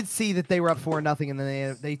 I did see that they were up 4-0, and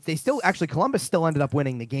then they still actually Columbus still ended up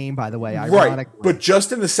winning the game. By the way, right? But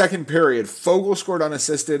just in the second period, Fogle scored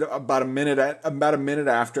unassisted about a minute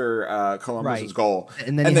after Columbus's goal,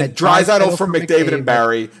 and then Draisaitl from McDavid and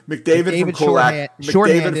Barry, McDavid from Kulak,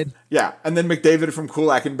 shorthanded. Yeah, and then McDavid from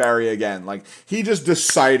Kulak and Barry again. Like he just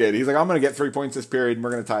decided, he's like, I'm going to get 3 points this period, and we're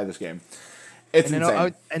going to tie this game. It's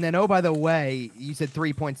insane. And then, by the way, you said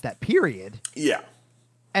 3 points that period. Yeah.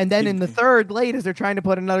 And then in the third, late as they're trying to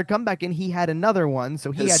put another comeback in, he had another one.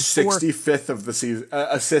 So he had 65th of the season,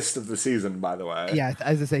 assist of the season, by the way. Yeah,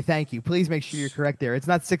 as I say, thank you. Please make sure you're correct there. It's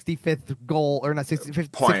not 65th goal or not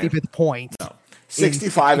 65th point. No.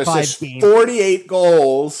 65 assists, games. 48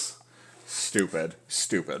 goals. Stupid.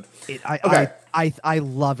 I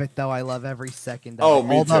love it, though. I love every second of it.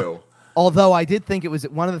 Me too. Although I did think it was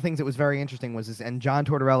one of the things that was very interesting was this, and John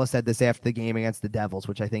Tortorella said this after the game against the Devils,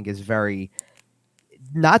 which I think is very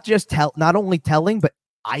not only telling, but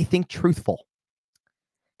I think truthful.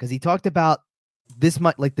 Because he talked about this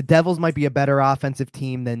might the Devils might be a better offensive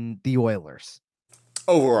team than the Oilers.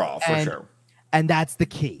 Overall, for sure. And that's the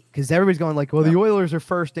key. Because everybody's going the Oilers are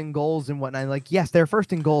first in goals and whatnot. Yes, they're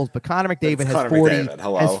first in goals, but Connor McDavid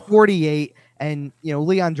has 48. And,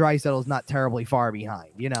 Leon Draisaitl is not terribly far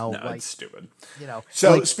behind, No, it's stupid.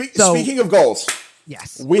 Speaking of goals.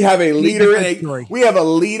 Yes. We have a leader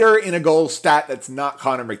in a goal stat that's not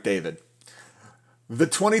Connor McDavid. The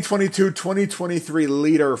 2022-2023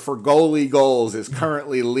 leader for goalie goals is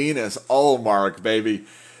currently Linus Ullmark, baby.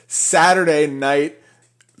 Saturday night,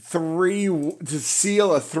 to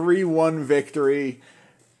seal a 3-1 victory.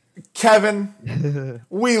 Kevin,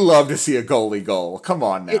 we love to see a goalie goal. Come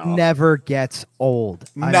on now. It never gets old.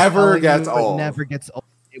 Never gets old. It never gets old.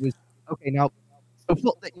 It was okay. Now, so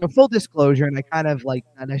full disclosure, and I kind of like,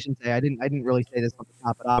 and I shouldn't say I didn't really say this on the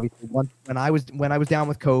top, but obviously when I was down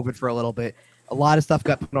with COVID for a little bit, a lot of stuff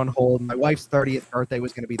got put on hold. My wife's 30th birthday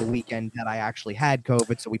was going to be the weekend that I actually had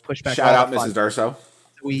COVID, so we pushed back. Shout out, Mrs. Durso.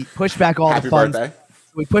 We pushed back all the fun. Birthday.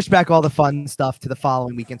 We pushed back all the fun stuff to the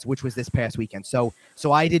following weekend, which was this past weekend. So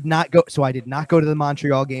I did not go. So I did not go to the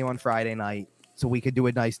Montreal game on Friday night, so we could do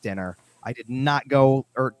a nice dinner. I did not go,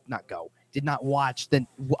 or not go. Did not watch the.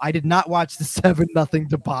 I did not watch the 7-0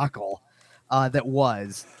 debacle that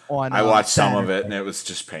was on. I watched Saturday. some of it, and it was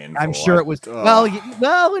just painful. I'm sure it was.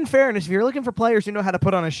 Well, in fairness, if you're looking for players who know how to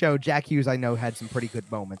put on a show, Jack Hughes, I know, had some pretty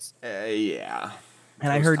good moments. Yeah.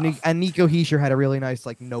 And I heard and Nico Hischier had a really nice,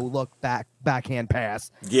 like, no-look backhand pass.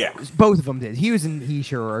 Yeah. Both of them did. Hughes and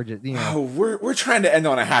Hischier are just, you know. Oh, we're trying to end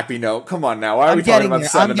on a happy note. Come on now. Why are we talking about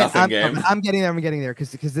 7-0 game? I'm getting there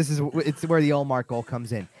because it's where the Ullmark goal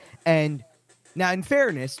comes in. And now, in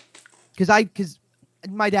fairness, because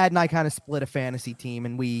my dad and I kind of split a fantasy team,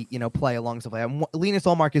 and we, play along stuff like that. Linus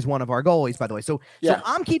Ullmark is one of our goalies, by the way. So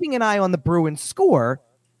I'm keeping an eye on the Bruins score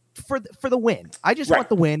for the win. I just want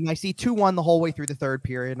the win. I see 2-1 the whole way through the third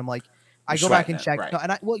period. And I'm like, I go back and check. Right. No,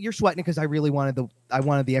 and you're sweating it because I really wanted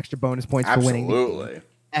the extra bonus points for winning. Absolutely.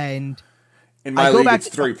 And in my league, it's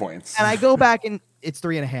 3 points. And I go back and it's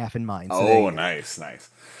 3.5 in mine. So nice.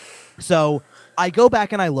 So I go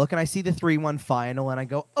back and I look and I see the 3-1 final and I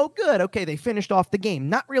go, oh, good. Okay, they finished off the game.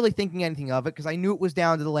 Not really thinking anything of it because I knew it was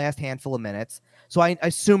down to the last handful of minutes. So I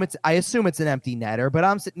assume it's an empty netter. But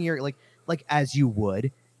I'm sitting here like as you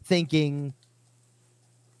would, thinking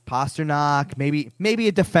Pasternak, maybe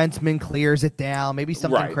a defenseman clears it down, maybe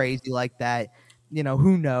something crazy like that.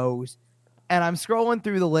 Who knows? And I'm scrolling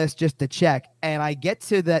through the list just to check, and I get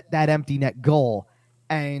to that empty net goal,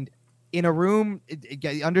 and in a room,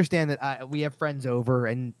 understand that we have friends over,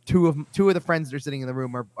 and two of the friends that are sitting in the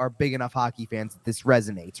room are big enough hockey fans that this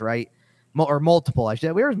resonates, right? Or multiple.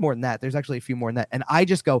 There's more than that. There's actually a few more than that, and I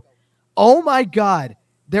just go, "Oh my God!"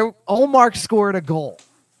 Ullmark scored a goal.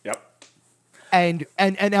 And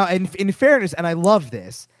now, in fairness, and I love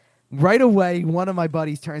this, right away, one of my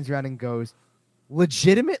buddies turns around and goes,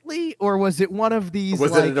 legitimately? Or was it one of these?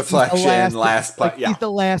 Was it a deflection, last play? He's the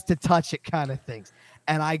last to touch it kind of things.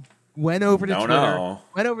 And I went over to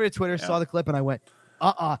Twitter, saw the clip, and I went,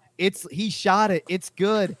 he shot it. It's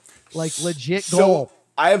good. Like, legit goal.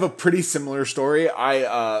 I have a pretty similar story.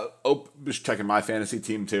 I was checking my fantasy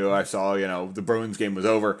team too. I saw, the Bruins game was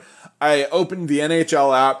over. I opened the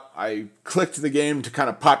NHL app. I clicked the game to kind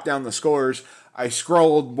of pop down the scores. I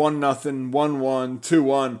scrolled 1-0, 1-1,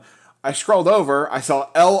 2-1. I scrolled over. I saw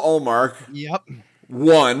L. Ullmark. Yep.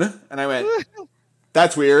 1. And I went,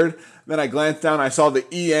 that's weird. Then I glanced down. I saw the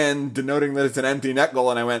EN denoting that it's an empty net goal.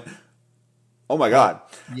 And I went, oh my God.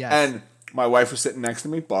 Yes. And my wife was sitting next to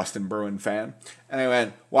me, Boston Bruin fan. And I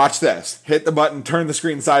went, watch this. Hit the button, turn the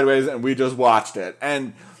screen sideways, and we just watched it.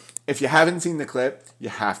 And if you haven't seen the clip, you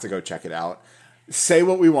have to go check it out. Say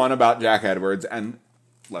what we want about Jack Edwards. And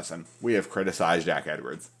listen, we have criticized Jack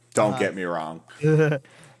Edwards. Don't get me wrong.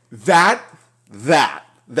 That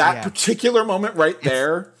particular moment right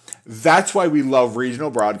there, that's why we love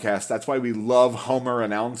regional broadcasts. That's why we love Homer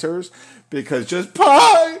announcers. Because just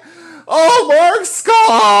Mark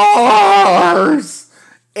scores!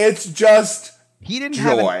 It's just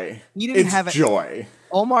joy. Joy.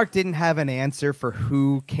 Ullmark didn't have an answer for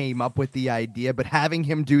who came up with the idea, but having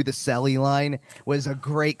him do the Selly line was a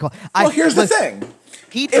great call. Here's the thing.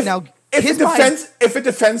 If a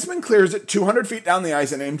defenseman clears it 200 feet down the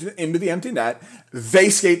ice and into the empty net, they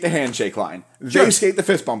skate the handshake line. They skate the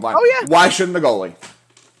fist bump line. Oh, yeah. Why shouldn't the goalie?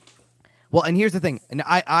 Well, and here's the thing, and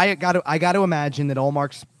I got to imagine that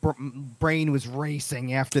Ullmark's brain was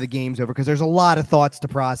racing after the game's over because there's a lot of thoughts to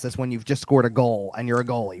process when you've just scored a goal and you're a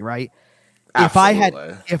goalie, right?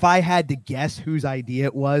 Absolutely. If I had to guess whose idea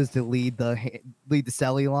it was to lead the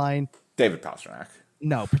Selly line, David Pasternak.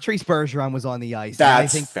 No, Patrice Bergeron was on the ice.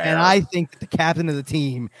 That's fair. And I think that the captain of the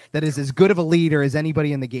team that is as good of a leader as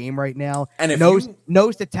anybody in the game right now and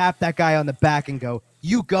knows to tap that guy on the back and go,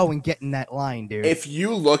 you go and get in that line, dude. If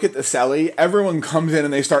you look at the Selly, everyone comes in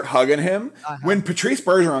and they start hugging him. When Patrice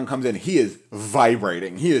Bergeron comes in, he is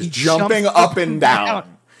vibrating. He is jumping up and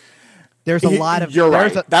down. There's a lot of... You're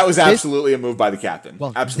right. That was absolutely a move by the captain.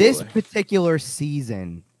 Well, absolutely. This particular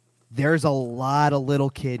season, there's a lot of little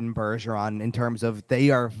kid in Bergeron in terms of they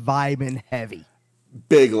are vibing heavy.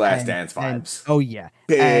 Big Last Dance vibes. Oh, yeah.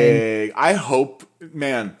 Big. I hope,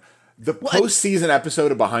 man, The postseason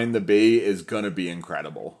episode of Behind the B is going to be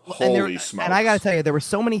incredible. Holy smokes. And I got to tell you, there were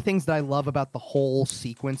so many things that I love about the whole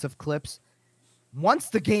sequence of clips. Once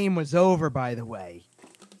the game was over, by the way,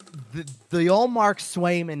 the Mark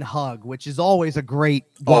Swayman hug, which is always a great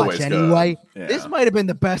watch anyway, this might have been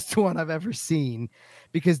the best one I've ever seen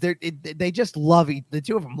because they just the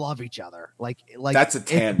two of them love each other. Like that's a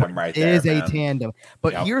tandem right there. It is a tandem.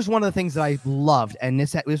 But here's one of the things that I loved, and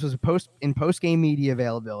this was post game media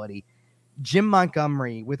availability. Jim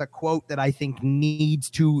Montgomery with a quote that I think needs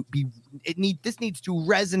to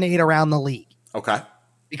resonate around the league. Okay.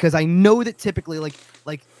 Because I know that typically like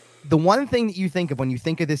the one thing that you think of when you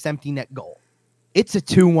think of this empty net goal, it's a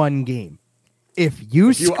 2-1 game. If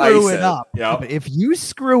you screw it up, if you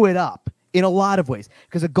screw it up in a lot of ways,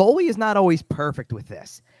 because a goalie is not always perfect with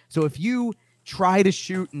this. So if you try to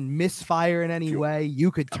shoot and misfire in any way,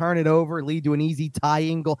 you could turn it over, lead to an easy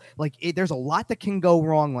tying goal. There's a lot that can go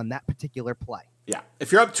wrong on that particular play. Yeah.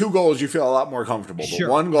 If you're up 2 goals, you feel a lot more comfortable. But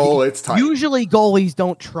 1 goal, it's tight. Usually goalies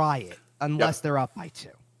don't try it unless they're up by 2.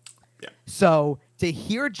 Yeah. So to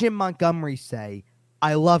hear Jim Montgomery say,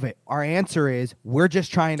 I love it. Our answer is we're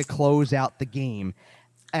just trying to close out the game.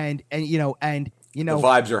 And the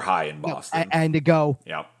vibes are high in Boston. And to go,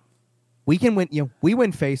 we can win, we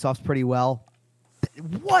win faceoffs pretty well.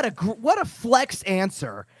 What a flex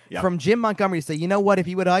answer from Jim Montgomery to say, you know what, if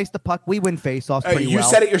you would ice the puck, we win faceoffs pretty well. You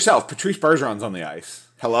said it yourself. Patrice Bergeron's on the ice.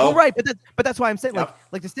 Hello? Well, right, but that's why I'm saying,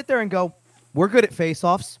 like to sit there and go, we're good at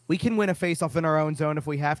faceoffs. We can win a faceoff in our own zone if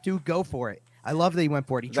we have to. Go for it. I love that he went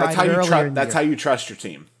for it. He tried it earlier. That's how you trust your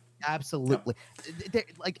team. Absolutely.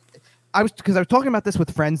 I was talking about this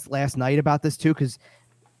with friends last night about this too. Because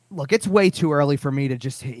look, it's way too early for me to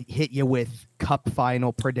just hit you with cup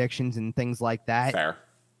final predictions and things like that. Fair.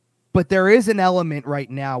 But there is an element right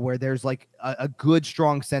now where there's like a good,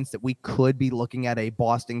 strong sense that we could be looking at a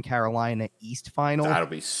Boston-Carolina East final. That'll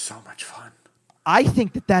be so much fun. I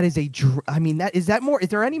think that is is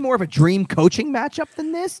there any more of a dream coaching matchup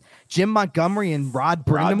than this? Jim Montgomery and Rod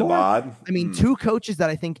Brind'Amour? Two coaches that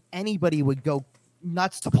I think anybody would go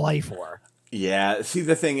nuts to play for. Yeah. See,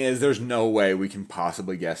 the thing is, there's no way we can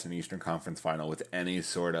possibly guess an Eastern Conference final with any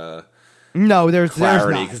sort of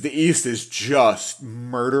clarity because the East is just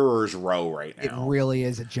murderer's row right now. It really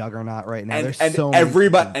is a juggernaut right now.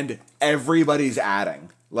 Everybody's adding.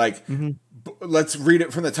 Let's read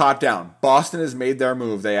it from the top down. Boston has made their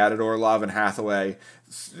move. They added Orlov and Hathaway,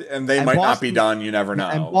 and might not be done. You never know.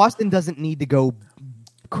 And Boston doesn't need to go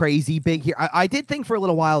crazy big here. I did think for a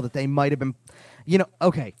little while that they might have been,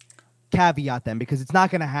 caveat them because it's not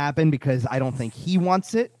going to happen because I don't think he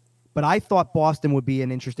wants it. But I thought Boston would be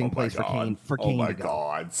an interesting place for Kane. Oh my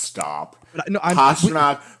God! Stop.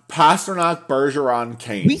 Pasternak, Bergeron,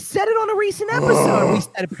 Kane. We said it on a recent episode. We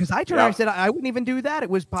said it because I turned around and said I wouldn't even do that. It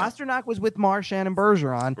was Pasternak was with Marchand and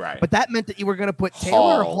Bergeron, right? But that meant that you were going to put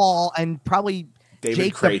Taylor Hall and probably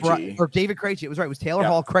David Krejci. Or David Krejci. It was right. It was Taylor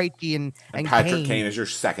Hall, Krejci, and Patrick Kane is your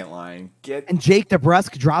second line. And Jake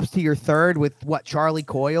DeBrusk drops to your third with Charlie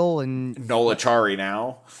Coyle and Nola Chari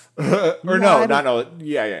now, or not Nola.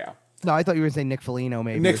 Yeah. No, I thought you were going to say Nick Foligno,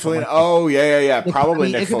 maybe. Nick Foligno. Oh, yeah.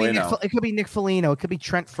 Probably Nick Foligno. It could be Nick Foligno. It could be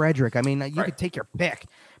Trent Frederick. I mean, you could take your pick.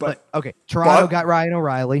 But okay, Toronto got Ryan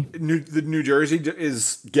O'Reilly. The New Jersey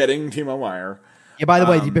is getting Timo Meier. Yeah, by the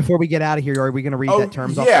way, before we get out of here, are we going to read that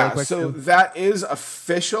terms off really quick? So that is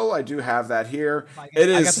official. I do have that here. I got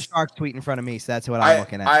the Sharks tweet in front of me, so that's what I'm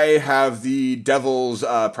looking at. I have the Devils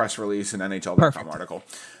press release and NHL.com article.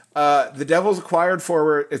 The Devils acquired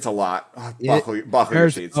forward. It's a lot. Buckle your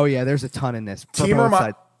seats. Oh yeah, there's a ton in this.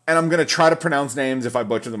 And I'm going to try to pronounce names. If I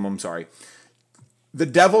butcher them, I'm sorry. The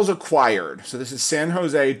Devils acquired. So this is San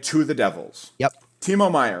Jose to the Devils. Yep.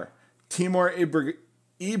 Timo Meier, Timur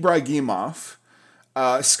Ibrahimov,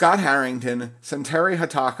 Scott Harrington, Santeri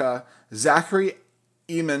Hataka, Zachary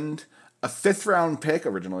Emond, a 5th-round pick,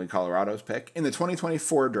 originally Colorado's pick, in the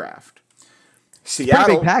 2024 draft.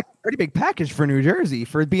 Seattle, pretty big package for New Jersey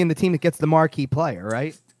for being the team that gets the marquee player,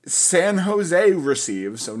 right? San Jose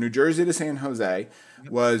receives, so New Jersey to San Jose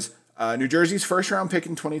was New Jersey's 1st-round pick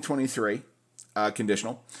in 2023,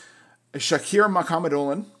 conditional. Shakir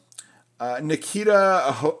Makhamadulin,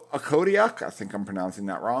 Nikita Akodiak, I think I'm pronouncing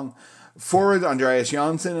that wrong. Forward Andreas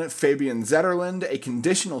Janssen, Fabian Zetterlund, a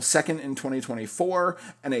conditional 2nd in 2024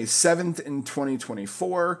 and a 7th in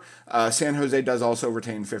 2024. San Jose does also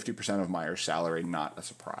retain 50% of Meier's salary, not a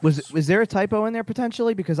surprise. Was there a typo in there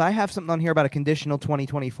potentially? Because I have something on here about a conditional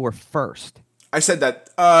 2024 first. I said that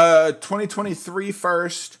 2023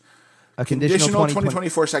 first, a conditional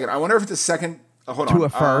 2024 second. I wonder if it's a second. Hold on. To a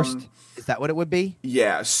first. Is that what it would be?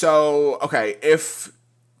 Yeah. So, okay, if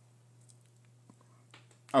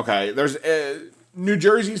Okay, there's New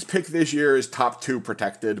Jersey's pick this year is top 2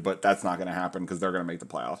 protected, but that's not going to happen because they're going to make the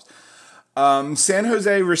playoffs. San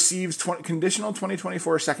Jose receives conditional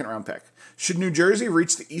 2024 second-round pick. Should New Jersey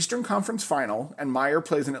reach the Eastern Conference Final and Meyer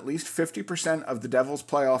plays in at least 50% of the Devils'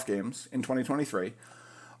 playoff games in 2023,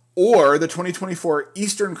 or the 2024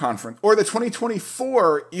 Eastern Conference, or the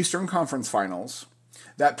 2024 Eastern Conference Finals,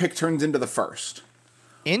 that pick turns into the first.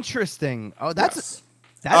 Interesting. Oh, that's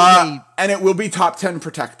and it will be top 10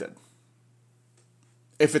 protected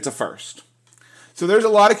if it's a first. So there's a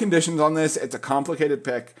lot of conditions on this. It's a complicated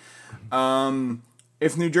pick.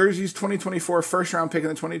 If New Jersey's 2024 first round pick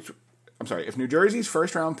if New Jersey's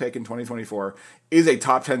first round pick in 2024 is a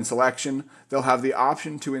top 10 selection, they'll have the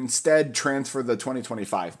option to instead transfer the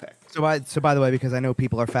 2025 pick. So by the way, because I know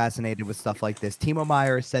people are fascinated with stuff like this, Timo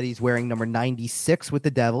Meier said he's wearing number 96 with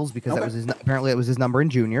the Devils because that was apparently it was his number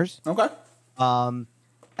in juniors. Okay.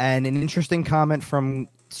 And an interesting comment from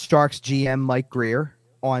Sharks GM Mike Greer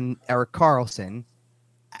on Erik Karlsson.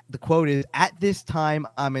 The quote is, "At this time,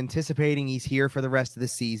 I'm anticipating he's here for the rest of the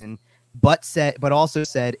season, but also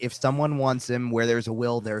said if someone wants him, where there's a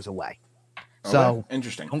will, there's a way." Okay. So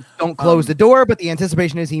interesting. Don't close the door, but the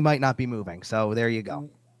anticipation is he might not be moving. So there you go.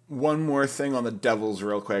 One more thing on the Devils,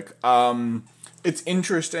 real quick. It's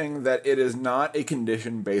interesting that it is not a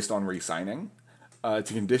condition based on re-signing.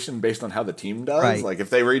 It's a condition based on how the team does. Right. Like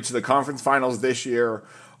if they reach the conference finals this year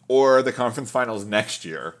or the conference finals next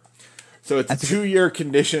year. So it's a 2-year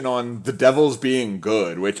condition on the Devils being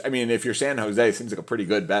good, which, I mean, if you're San Jose, seems like a pretty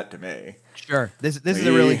good bet to me. Sure. This is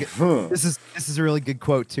a really good this is a really good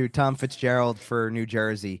quote too. Tom Fitzgerald for New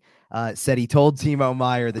Jersey said he told Timo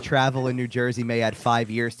Meier the travel in New Jersey may add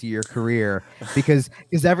 5 years to your career because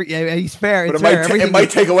he's fair. But it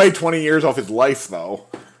might take away 20 years off his life though.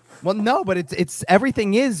 Well, no, but it's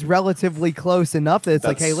everything is relatively close enough that it's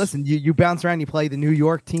like, hey, listen, you bounce around, you play the New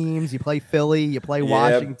York teams, you play Philly, you play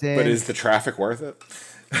Washington. But is the traffic worth it?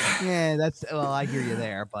 Yeah, I hear you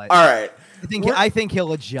there, but all right, I think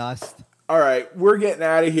he'll adjust. All right, we're getting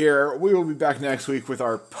out of here. We will be back next week with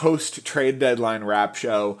our post-trade deadline wrap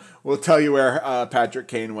show. We'll tell you where Patrick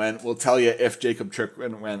Kane went. We'll tell you if Jacob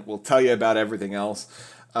Trickman went. We'll tell you about everything else.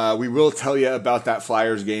 We will tell you about that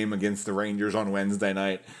Flyers game against the Rangers on Wednesday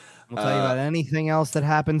night. We'll tell you about anything else that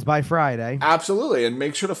happens by Friday. Absolutely. And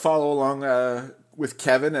make sure to follow along with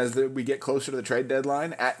Kevin as we get closer to the trade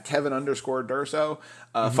deadline at Kevin_Durso.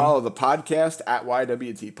 Follow the podcast at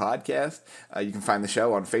YWT Podcast. You can find the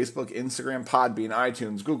show on Facebook, Instagram, Podbean,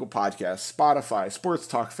 iTunes, Google Podcasts, Spotify,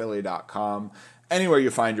 sportstalkphilly.com. Anywhere you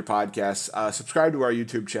find your podcasts. Subscribe to our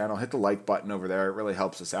YouTube channel. Hit the like button over there. It really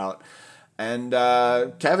helps us out. And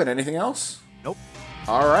Kevin, anything else? Nope.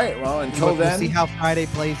 All right. Well, until then. We'll see how Friday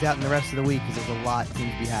plays out in the rest of the week because there's a lot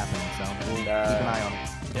seems to be happening. So we'll keep an eye on it.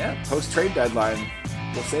 Yeah. Post-trade deadline.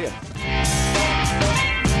 We'll see you.